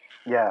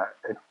 Yeah,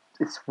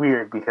 it's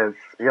weird because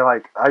you're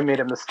like, I made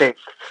a mistake.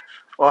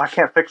 Well, I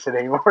can't fix it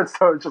anymore,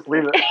 so just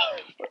leave it.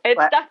 It's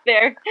But, stuck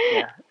there.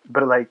 yeah,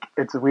 but like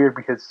it's weird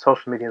because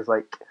social media is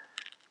like,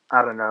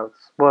 I don't know.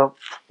 Well,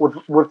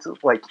 with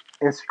like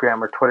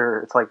Instagram or Twitter,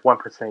 it's like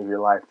 1% of your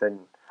life. Then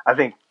I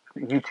think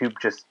YouTube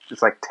just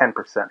is like 10%.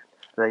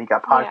 Then you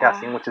got Yeah.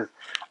 podcasting, which is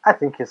I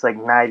think is like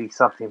 90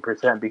 something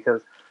percent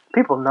because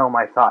people know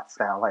my thoughts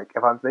now. Like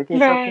if I'm thinking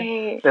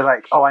something, Right. they're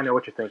like, "Oh, I know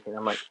what you're thinking."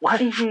 I'm like, "What?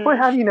 What? Mhm.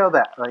 How do you know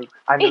that?" Like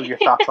I know your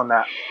thoughts on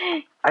that.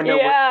 I know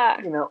what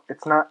Yeah.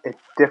 It's not.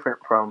 It's different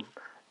from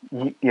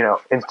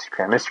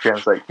Instagram.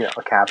 Instagram's like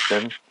a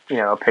caption,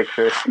 a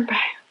picture,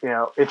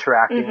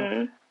 interacting,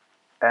 Mhm.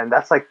 and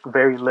that's like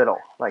very little.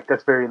 Like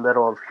that's very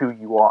little of who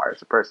you are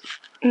as a person.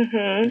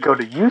 Mhm. Go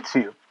to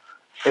YouTube,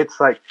 it's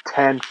like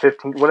 10,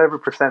 15, whatever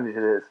percentage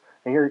it is,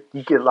 and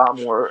you get a lot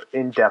more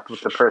in depth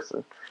with the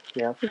person.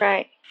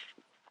 Right.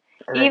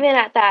 And then Even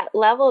at that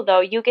level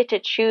though, you get to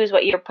choose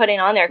what you're putting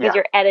on there because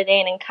yeah, you're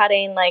editing and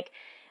cutting. Like,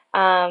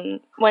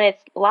 when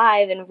it's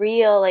live and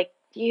real, like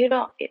you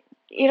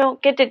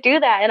don't get to do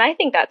that, and I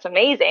think that's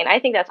amazing. I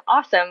think that's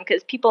awesome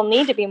because people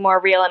need to be more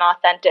real and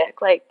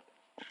authentic. Like,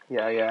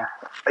 yeah.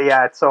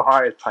 It's so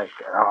hard. It's like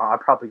I'm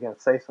probably gonna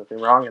say something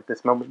wrong at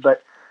this moment,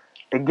 but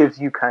it gives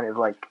you kind of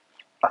like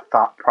a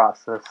thought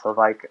process of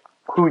like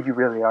who you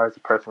really are as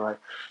a person. Like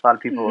a lot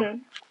of people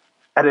mhm.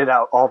 edit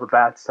out all the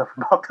bad stuff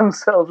about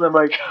themselves. I'm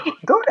like,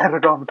 don't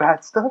edit all the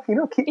bad stuff. Keep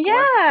one,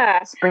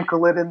 Yeah.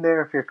 sprinkle it in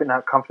there if you're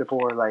not comfortable,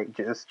 or like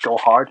just go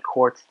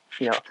hardcore,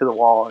 to the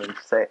wall and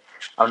just say,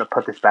 I'm gonna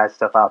put this bad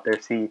stuff out there.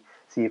 See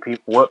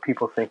what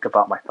people think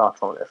about my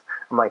thoughts on this.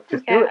 I'm like,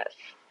 just do it, Yes.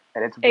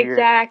 and it's weird.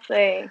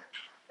 Exactly.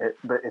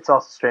 But it's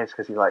also strange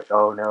because you're like,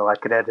 oh no, I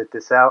could edit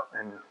this out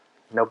and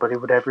nobody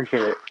would ever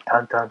hear it.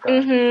 Dun dun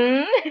dun.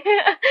 Mhm.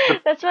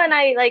 That's when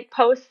I like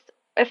post,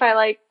 if I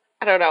like,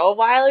 I don't know, a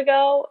while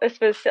ago, this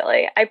was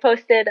silly. I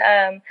posted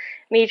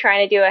me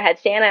trying to do a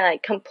headstand. I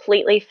like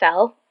completely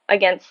fell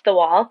against the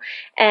wall,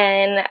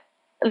 and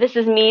this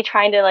is me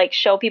trying to like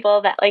show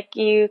people that like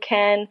you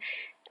can,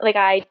 like,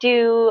 I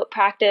do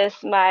practice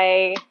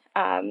my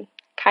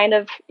kind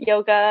of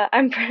yoga.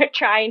 I'm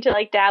trying to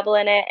like dabble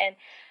in it, and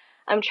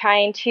I'm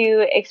trying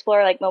to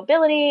explore like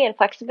mobility and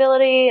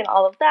flexibility and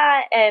all of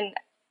that. And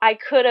I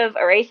could have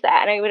erased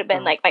that and I would have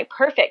been like my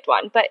perfect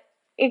one. But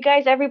you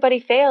guys, everybody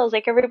fails.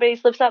 Like everybody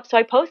slips up. So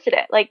I posted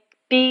it. Like,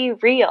 be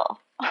real.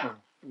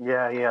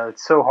 Yeah.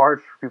 It's so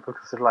hard for people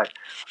because they're like,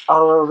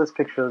 oh, this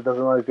picture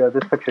doesn't look good.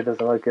 This picture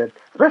doesn't look good.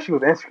 Especially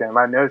with Instagram,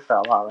 I noticed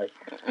that a lot. Like,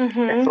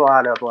 it's a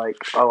lot of like,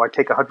 oh, I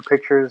take 100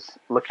 pictures,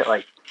 look at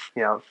like,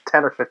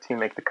 10 or 15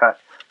 make the cut.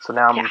 So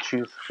now I'm gonna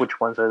choose which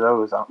ones are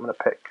those I'm gonna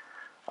pick.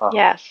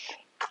 Yes.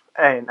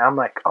 And I'm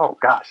like, oh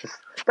gosh,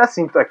 that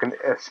seems like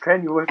a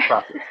strenuous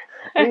process.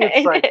 I mean,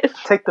 it's like,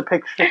 take the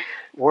picture,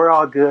 we're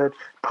all good,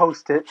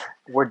 post it,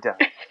 we're done.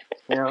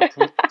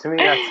 To me,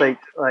 that's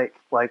like,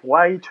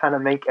 why are you trying to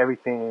make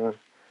everything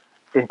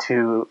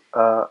into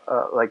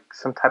like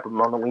some type of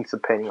Mona Lisa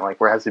painting,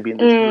 like where it has to be in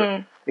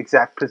this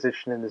exact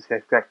position in this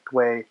exact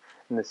way,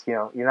 in this,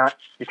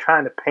 you're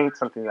trying to paint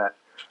something that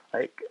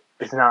like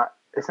it's not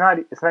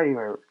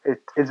even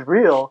it's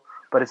real,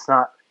 but it's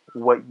not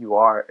what you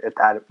are at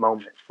that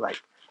moment.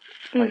 Like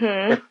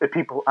if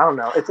people, I don't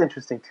know, it's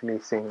interesting to me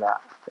seeing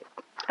that.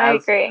 I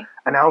agree.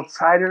 An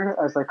outsider,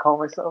 as I call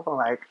myself, I'm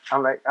like,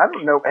 I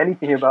don't know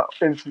anything about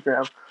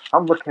Instagram.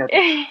 I'm looking at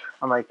this,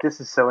 I'm like, this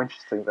is so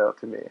interesting though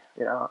to me,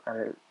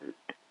 and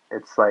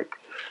it's like,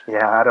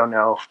 yeah, I don't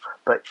know,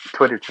 but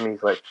Twitter to me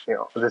is like,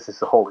 this is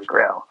the holy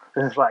grail.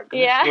 This is like,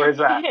 where's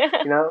that?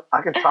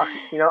 I can talk,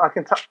 you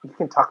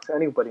can talk to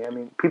anybody. I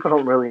mean, people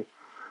don't really,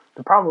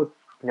 the problem with,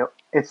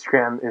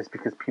 Instagram is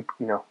because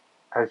people,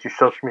 as your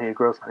social media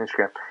grows on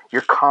Instagram,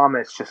 your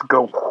comments just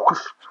go whoosh.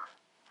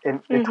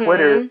 In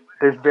Twitter,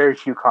 there's very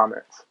few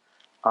comments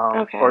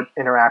or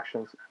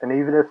interactions. And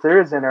even if there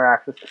is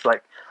interactions, it's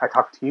like I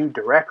talk to you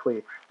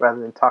directly rather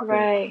than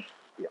talking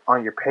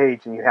on your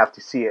page and you have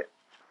to see it.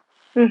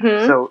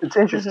 So it's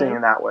interesting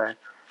in that way.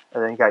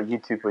 And then you got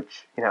YouTube,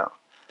 which,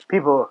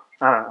 people,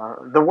 I don't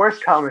know, the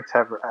worst comments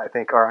ever, I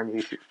think, are on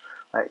YouTube.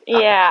 Like,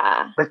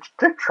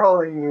 they're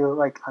trolling you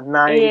like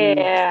 90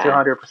 to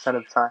 100%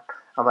 of the time.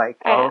 I'm like,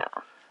 oh.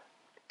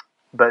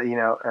 But,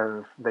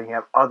 and then you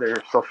have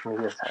other social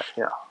media that,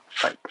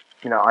 like,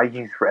 I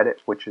use Reddit,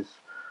 which is,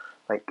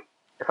 like,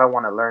 if I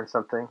want to learn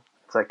something,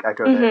 it's like I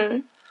go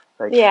there.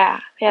 Like,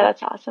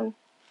 that's awesome.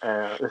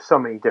 There's so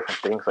many different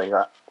things like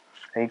that.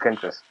 And you can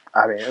just,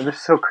 it's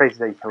just so crazy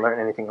that you can learn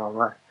anything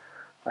online.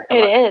 Like,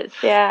 it is.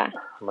 I'm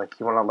like,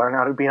 you want to learn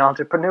how to be an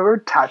entrepreneur?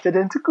 Type it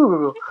into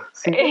Google.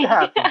 See what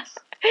happens.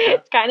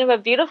 It's kind of a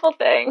beautiful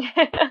thing.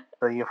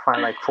 So you'll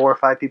find like 4 or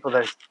 5 people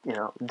that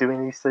are,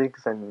 doing these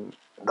things, and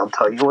they'll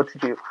tell you what to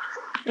do.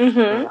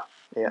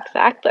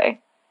 Exactly.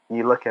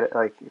 You look at it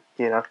like,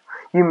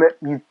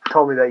 you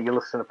told me that you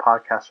listened to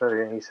podcasts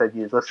earlier, and you said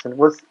you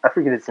listened. I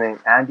forget his name?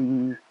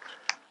 Andy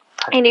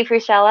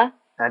Frisella.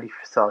 Andy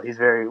Frisella. He's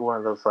very one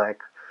of those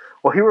like.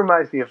 Well, he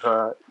reminds me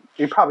of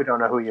you probably don't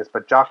know who he is,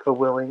 but Jocko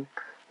Willing.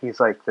 He's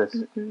like this.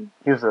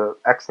 He was a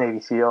ex-Navy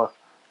SEAL,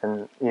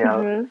 and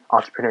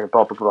entrepreneur.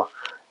 Blah blah blah.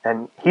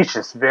 And he's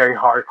just very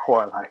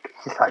hardcore. Like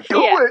he's like,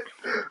 do it,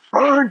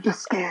 burn the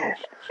skin.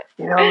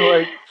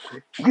 Like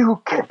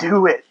you can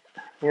do it.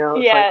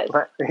 It's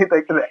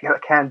like the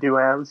can-do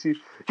attitude.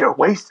 You're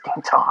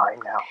wasting time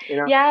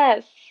now.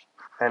 Yes.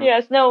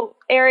 No,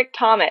 Eric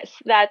Thomas.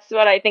 That's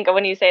what I think of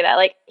when you say that.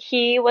 Like,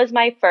 he was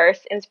my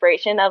first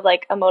inspiration of,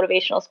 like, a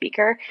motivational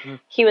speaker.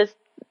 He was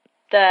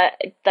I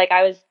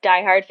was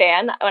diehard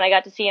fan. When I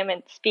got to see him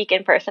and speak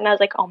in person, I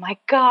was like, oh my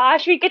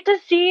gosh, we get to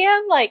see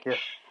him. Like,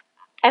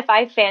 if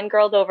I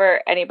fangirled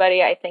over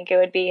anybody, I think it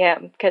would be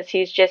him, because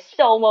he's just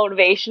so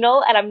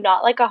motivational, and I'm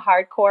not like a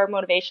hardcore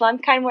motivational. I'm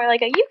kind of more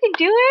like you can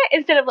do it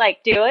instead of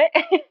like do it.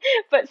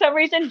 But some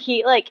reason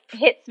he like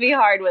hits me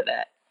hard with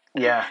it.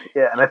 Yeah,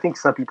 and I think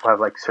some people have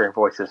like certain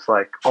voices,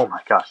 like, oh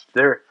my gosh,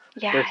 they're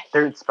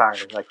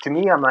inspiring. Like to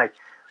me, I'm like,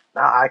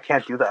 I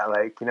can't do that.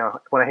 Like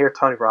when I hear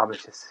Tony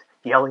Robbins just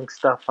yelling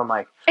stuff, I'm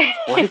like,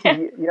 what is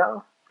he?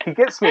 He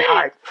gets me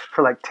hyped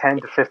for like 10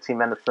 to 15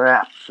 minutes, and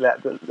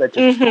that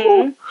just.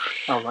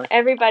 I'm like,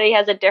 everybody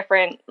has a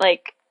different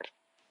like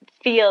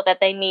feel that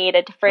they need,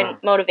 a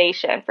different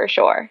motivation for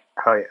sure.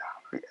 Oh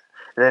yeah.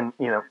 Then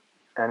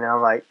and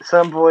I'm like,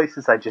 some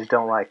voices I just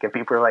don't like, and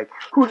people are like,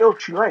 who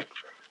knows you like?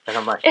 And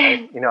I'm like,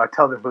 I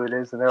tell them who it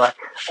is, and they're like,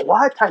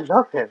 what? I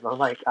love him. I'm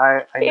like,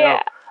 I know.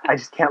 Yeah. I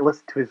just can't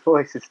listen to his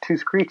voice. It's too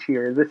screechy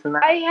or this and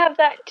that. I have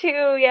that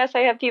too. Yes,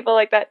 I have people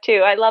like that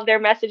too. I love their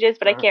messages,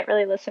 but I can't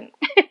really listen.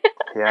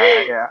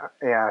 Yeah.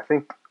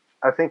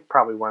 I think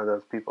probably one of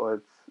those people.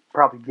 It's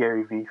probably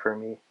Gary Vee for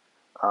me.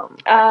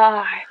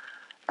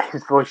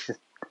 His voice just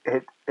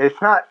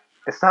it's not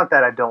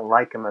that I don't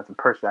like him as a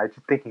person. I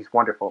just think he's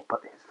wonderful,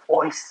 but his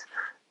voice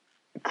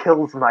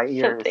kills my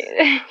ears.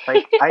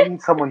 Like I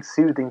need someone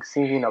soothing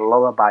singing a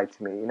lullaby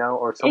to me,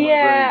 or someone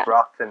really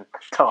rough and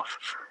tough,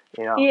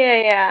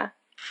 Yeah.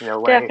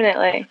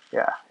 Definitely.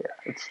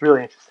 It's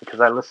really interesting because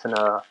I listen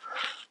to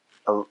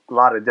a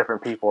lot of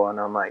different people, and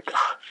I'm like,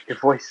 your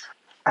voice,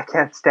 I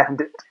can't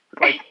stand it.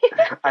 Like,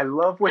 I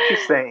love what you're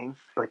saying,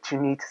 but you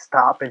need to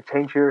stop and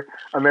change your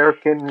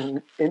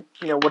American,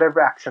 whatever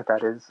accent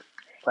that is.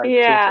 Like,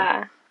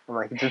 I'm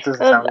like, it just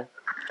doesn't sound.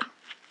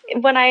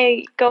 when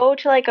I go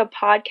to like a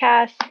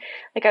podcast,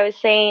 like I was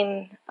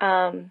saying,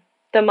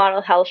 the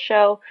Model Health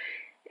Show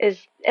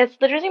it's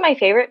literally my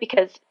favorite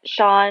because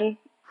Sean,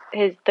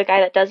 the guy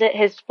that does it,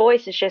 his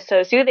voice is just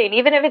so soothing.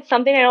 Even if it's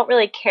something I don't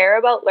really care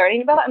about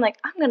learning about, I'm like,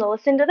 I'm gonna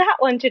listen to that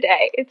one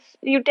today.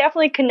 You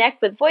definitely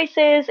connect with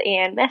voices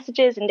and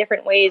messages in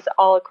different ways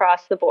all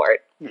across the board.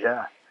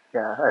 Yeah,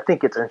 yeah. I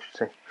think it's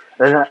interesting.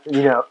 They're not,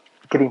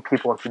 getting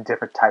people into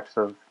different types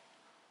of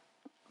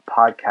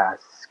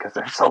podcasts because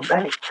there's so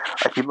many.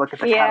 Like you look at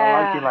the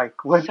catalog, you're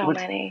like, which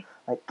many.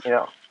 Like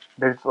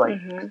there's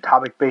like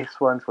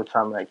topic-based ones, which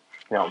I'm like,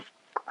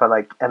 for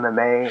like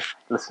MMA,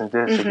 listen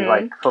to this. If you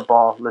like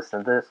football,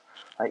 listen to this.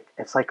 Like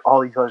it's like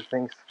all these other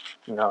things,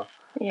 Yeah.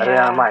 And then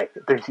I'm like,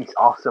 there's these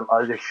awesome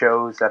other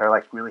shows that are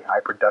like really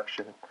high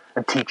production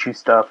and teach you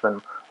stuff,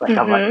 and like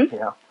I'm like,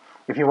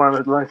 if you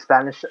want to learn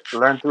Spanish,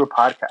 learn through a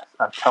podcast.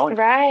 I'm telling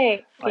you.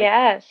 Right. Like,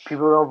 yes.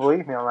 People don't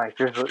believe me. I'm like,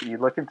 you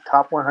look at the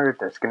top 100,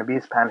 there's going to be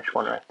a Spanish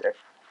one right there.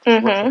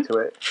 Just listen to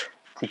it,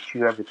 teach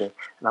you everything.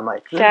 And I'm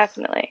like,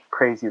 definitely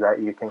crazy that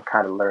you can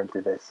kind of learn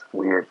through this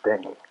weird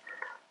thing.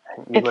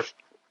 And it's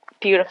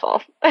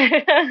beautiful.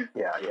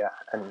 Yeah.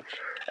 And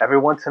every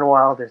once in a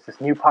while, there's this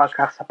new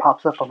podcast that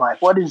pops up. I'm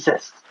like, what is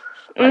this?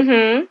 Like,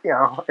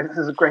 this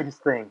is the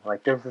greatest thing.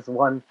 Like, there's this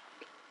one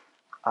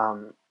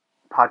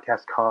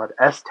podcast called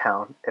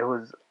S-Town.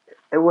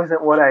 It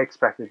wasn't what I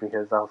expected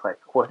because I was like,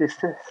 what is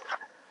this?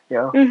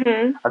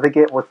 I think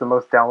it was the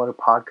most downloaded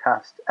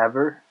podcast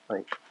ever.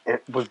 Like,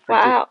 it was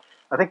wow.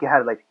 I think it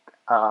had like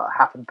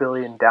 500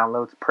 million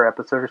downloads per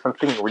episode or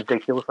something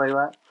ridiculous like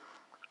that.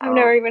 I've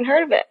never even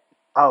heard of it.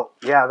 Oh,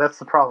 yeah, that's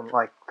the problem.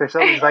 Like, there's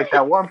always like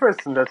that one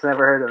person that's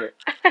never heard of it.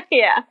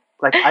 Yeah.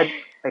 Like,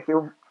 it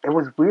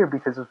was weird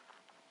because it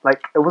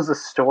was a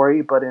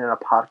story, but in a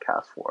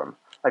podcast form.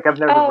 Like, I've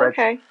never read.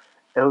 Okay.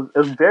 It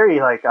was very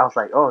like, I was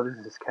like, oh,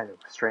 this is kind of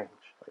strange.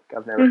 Like,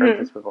 I've never heard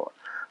this before.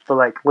 But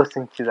like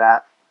listening to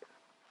that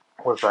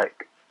was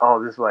like,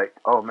 oh, this is like,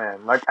 oh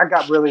man, like I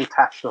got really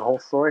attached to the whole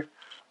story.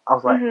 I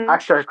was like, I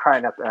started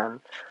crying at the end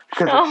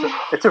because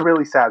it's a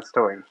really sad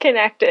story.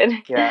 Connected.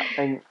 Yeah,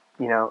 and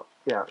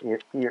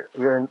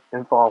you're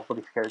involved with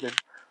these characters.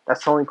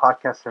 That's the only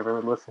podcast I've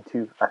ever listened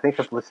to. I think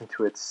I've listened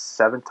to it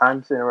 7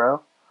 times in a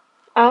row.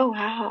 Oh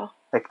wow!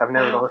 Like I've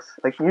never listened.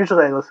 Like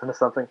usually I listen to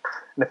something,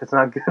 and if it's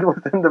not good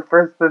within the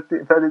first 50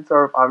 minutes,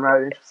 or if I'm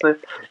not interested,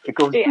 it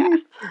goes beep.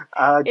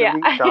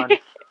 Delete, done.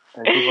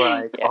 And people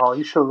are like, "Oh,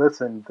 you should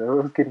listen. It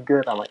was getting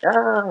good." I'm like,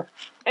 ah.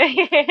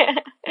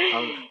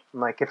 I'm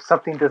like, if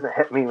something doesn't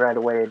hit me right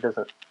away, it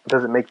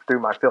doesn't make it through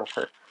my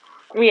filter.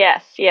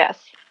 Yes.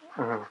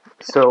 Mm-hmm.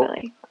 So,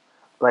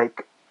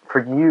 like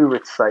for you,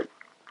 it's like,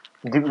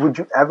 would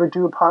you ever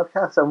do a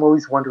podcast? I'm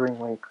always wondering,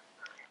 like,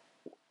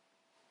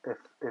 if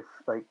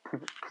like,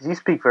 because you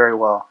speak very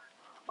well.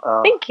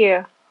 Thank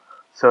you.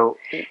 So,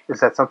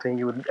 is that something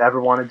you would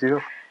ever want to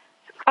do?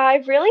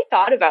 I've really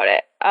thought about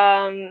it.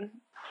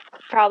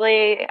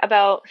 Probably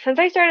since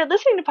I started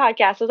listening to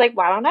podcasts, I was like,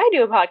 why don't I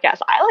do a podcast?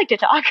 I like to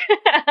talk.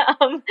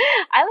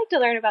 I like to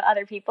learn about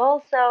other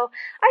people. So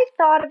I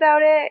thought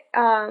about it.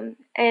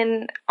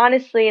 And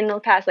honestly, in the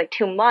past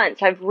 2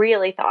 months, I've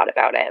really thought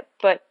about it.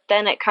 But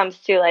then it comes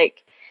to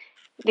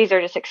these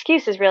are just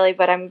excuses really,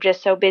 but I'm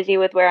just so busy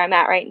with where I'm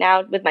at right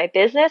now with my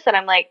business. And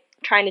I'm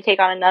trying to take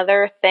on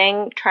another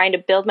thing, trying to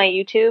build my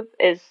YouTube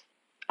is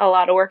a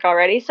lot of work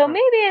already. So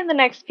maybe in the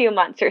next few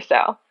months or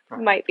so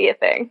might be a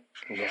thing.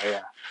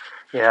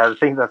 Yeah, I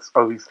think that's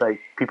always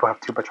people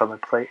have too much on their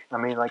plate. I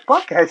mean,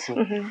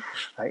 podcasting,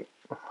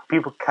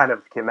 people kind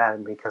of get mad at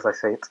me because I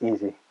say it's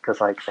easy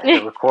because I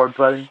hit the record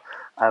button.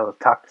 I will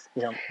talk.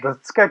 The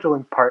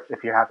scheduling part,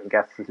 if you're having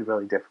guests, is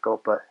really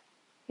difficult. But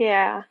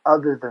yeah,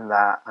 other than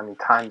that, I mean,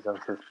 time zones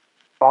just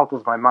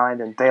boggles my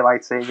mind, and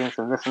daylight savings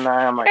and this and that.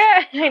 I'm like,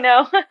 I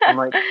know. I'm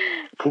like,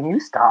 can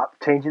you stop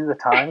changing the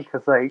time?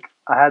 Because I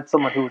had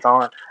someone who was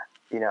on,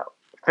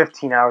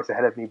 15 hours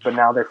ahead of me, but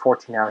now they're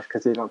 14 hours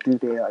because they don't do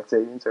daylight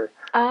savings or.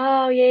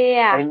 Oh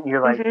yeah. And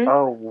you're like,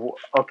 oh,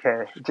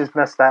 okay, just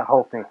mess that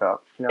whole thing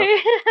up,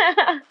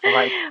 I'm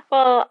like,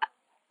 well,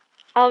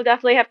 I'll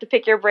definitely have to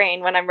pick your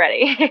brain when I'm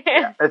ready.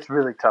 Yeah, it's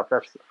really tough.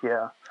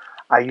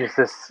 I use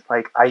this. It's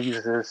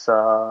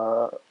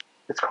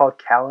called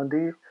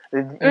Calendly.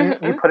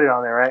 You put it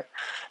on there, right?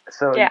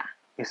 So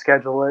you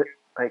schedule it.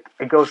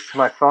 It goes to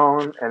my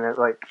phone and it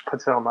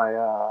puts it on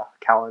my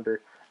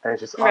calendar. And it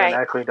just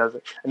automatically does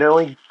it. And it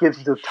only gives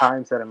you the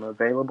times that I'm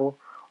available.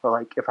 Or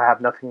if I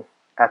have nothing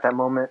at that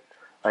moment,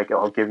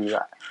 I'll give you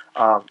that.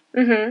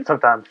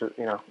 Sometimes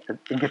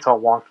it gets all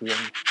wonky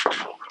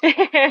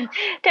and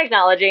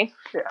technology.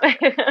 Yeah.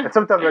 And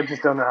sometimes I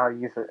just don't know how to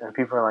use it. And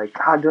people are like,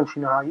 how don't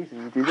you know how to use it?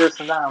 You do this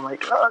and that. I'm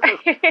like, oh.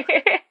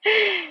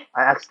 I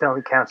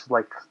accidentally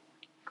canceled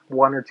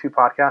 1 or 2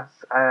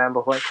 podcasts. And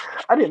I'm like,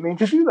 I didn't mean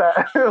to do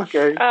that.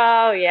 Okay.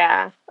 Oh,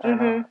 yeah.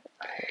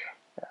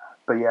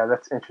 But yeah,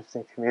 that's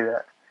interesting to me.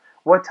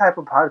 What type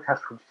of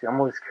podcast would you do? I'm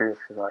always curious.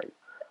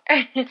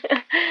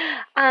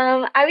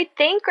 I would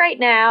think right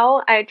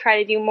now I would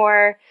try to do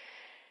more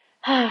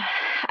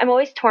I'm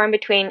always torn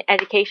between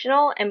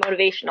educational and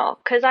motivational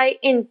because I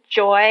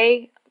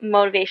enjoy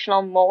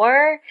motivational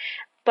more,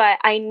 but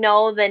I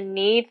know the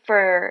need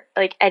for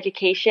like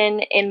education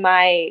in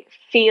my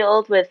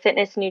field with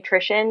fitness and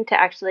nutrition to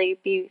actually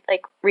be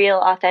like real,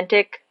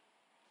 authentic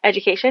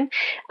education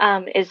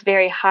is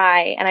very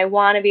high, and I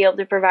want to be able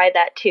to provide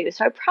that too.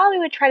 So I probably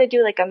would try to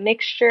do like a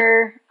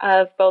mixture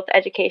of both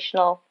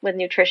educational with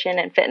nutrition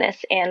and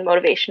fitness and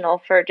motivational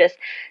for just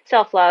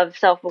self-love,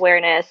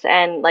 self-awareness,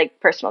 and like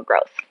personal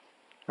growth.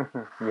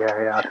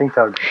 Yeah, I think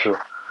that would be cool.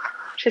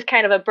 Which is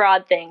kind of a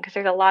broad thing because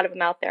there's a lot of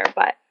them out there,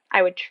 but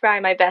I would try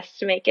my best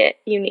to make it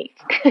unique.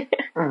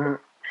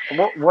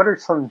 What are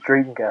some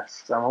dream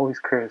guests? I'm always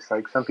curious.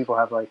 Like some people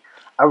have like,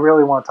 I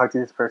really want to talk to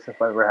this person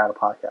if I ever had a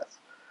podcast.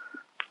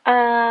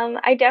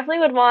 I definitely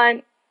would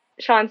want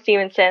Sean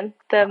Stevenson,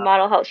 the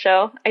Model Health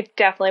Show. I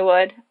definitely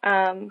would.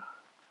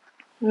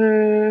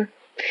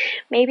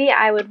 Maybe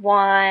I would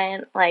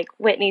want like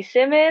Whitney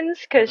Simmons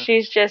because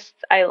she's just,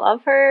 I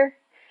love her.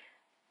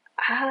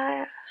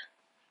 I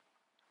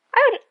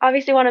would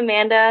obviously want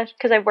Amanda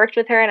because I've worked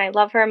with her and I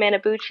love her, Amanda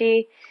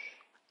Bucci.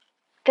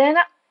 Then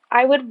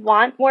I would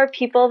want more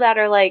people that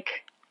are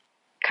like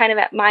kind of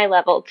at my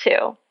level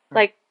too.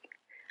 Like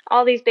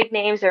all these big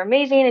names are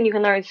amazing and you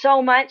can learn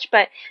so much,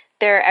 but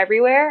they're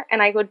everywhere.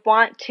 And I would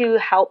want to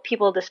help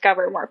people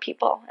discover more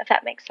people, if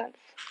that makes sense.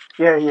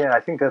 Yeah,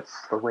 I think that's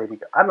the way to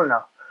go. I don't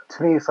know.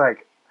 To me, it's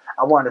like,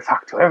 I want to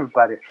talk to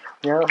everybody.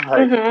 You know,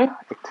 like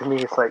to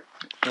me, it's like,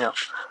 you know,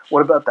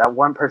 what about that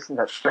one person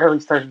that barely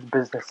started the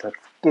business that's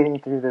getting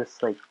through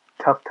this like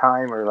tough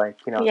time or like,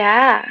 you know,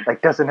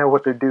 like doesn't know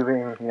what they're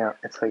doing. You know,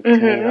 it's like to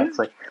me,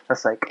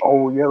 that's like,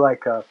 oh, you're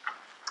like a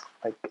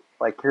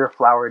like you're a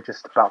flower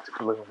just about to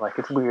bloom. Like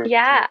it's weird.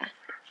 Yeah.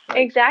 Like,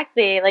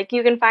 exactly. Like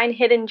you can find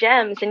hidden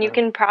gems and you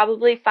can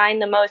probably find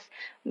the most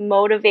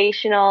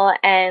motivational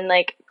and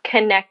like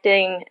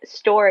connecting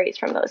stories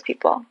from those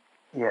people.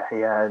 Yeah,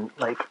 and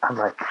like I'm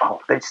like,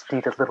 oh, they just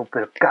need a little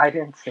bit of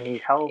guidance. They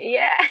need help.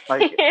 Yeah.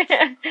 Like,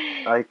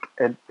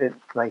 it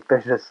like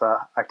there's this.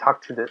 I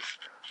talked to this.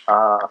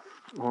 I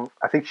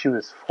think she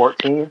was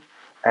 14,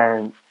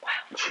 and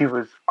she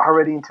was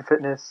already into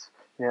fitness.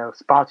 You know,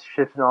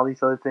 sponsorship and all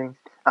these other things.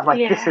 I'm like,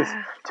 this is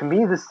to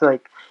me. This is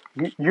like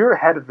you're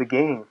ahead of the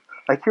game.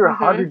 Like you're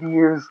 100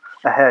 years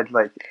ahead.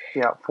 Like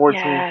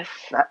 14,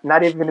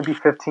 not even going to be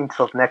 15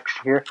 till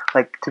next year.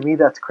 Like to me,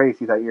 that's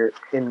crazy that you're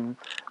in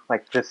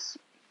like this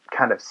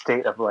kind of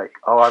state of like,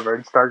 oh, I've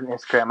already started an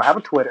Instagram. I have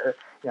a Twitter.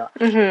 You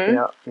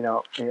know,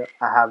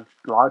 I have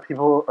a lot of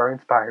people are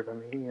inspired by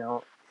me. You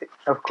know,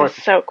 of course,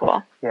 it's so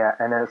cool. Yeah,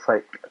 and then it's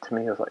like to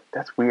me, it was like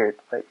that's weird.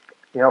 Like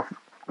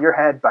you're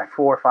ahead by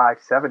 4, 5,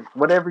 7,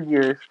 whatever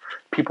years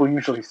people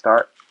usually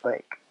start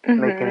like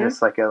making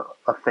this like a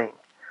thing.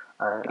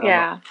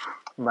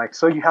 I'm like,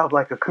 so you have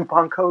like a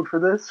coupon code for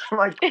this? I'm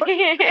like, what?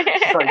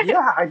 She's like,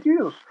 yeah, I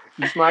do.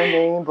 Use my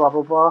name, blah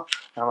blah blah.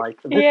 And I'm like,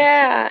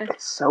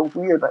 it's so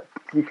weird that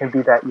you can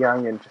be that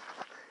young and just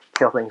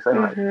kill things.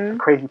 And like the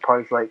crazy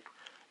part is like,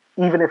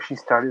 even if she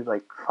started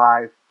like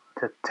 5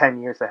 to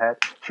 10 years ahead,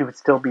 she would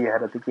still be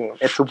ahead of the game.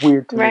 It's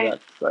weird to me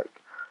that's like,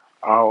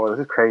 oh,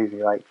 this is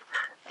crazy. Like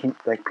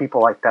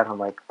people like that. I'm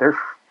like,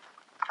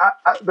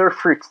 they're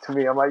freaks to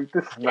me. I'm like,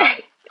 this is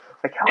not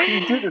like how can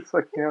you do this?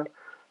 Like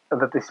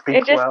that they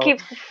speak well.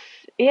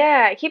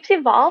 It keeps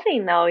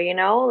evolving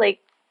though, like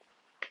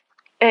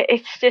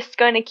it's just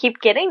going to keep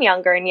getting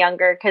younger and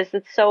younger because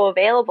it's so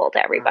available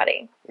to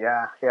everybody.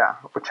 Yeah,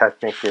 which I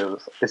think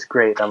is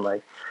great. I'm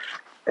like,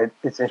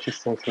 it's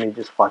interesting to me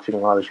just watching a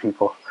lot of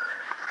people,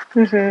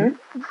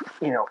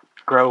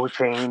 grow,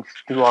 change,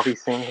 do all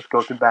these things,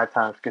 go through bad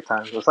times, good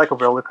times. It's like a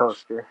roller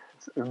coaster.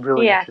 It's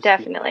really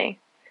interesting.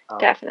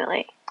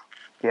 Definitely.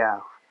 Yeah.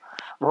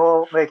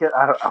 Well, make it.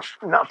 I'll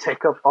not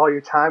take up all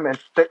your time, and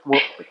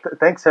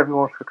thanks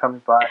everyone for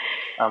coming by,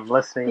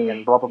 listening,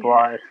 and blah blah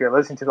blah. If you're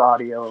listening to the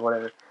audio or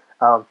whatever,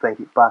 thank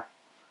you. Bye.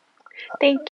 Thank you.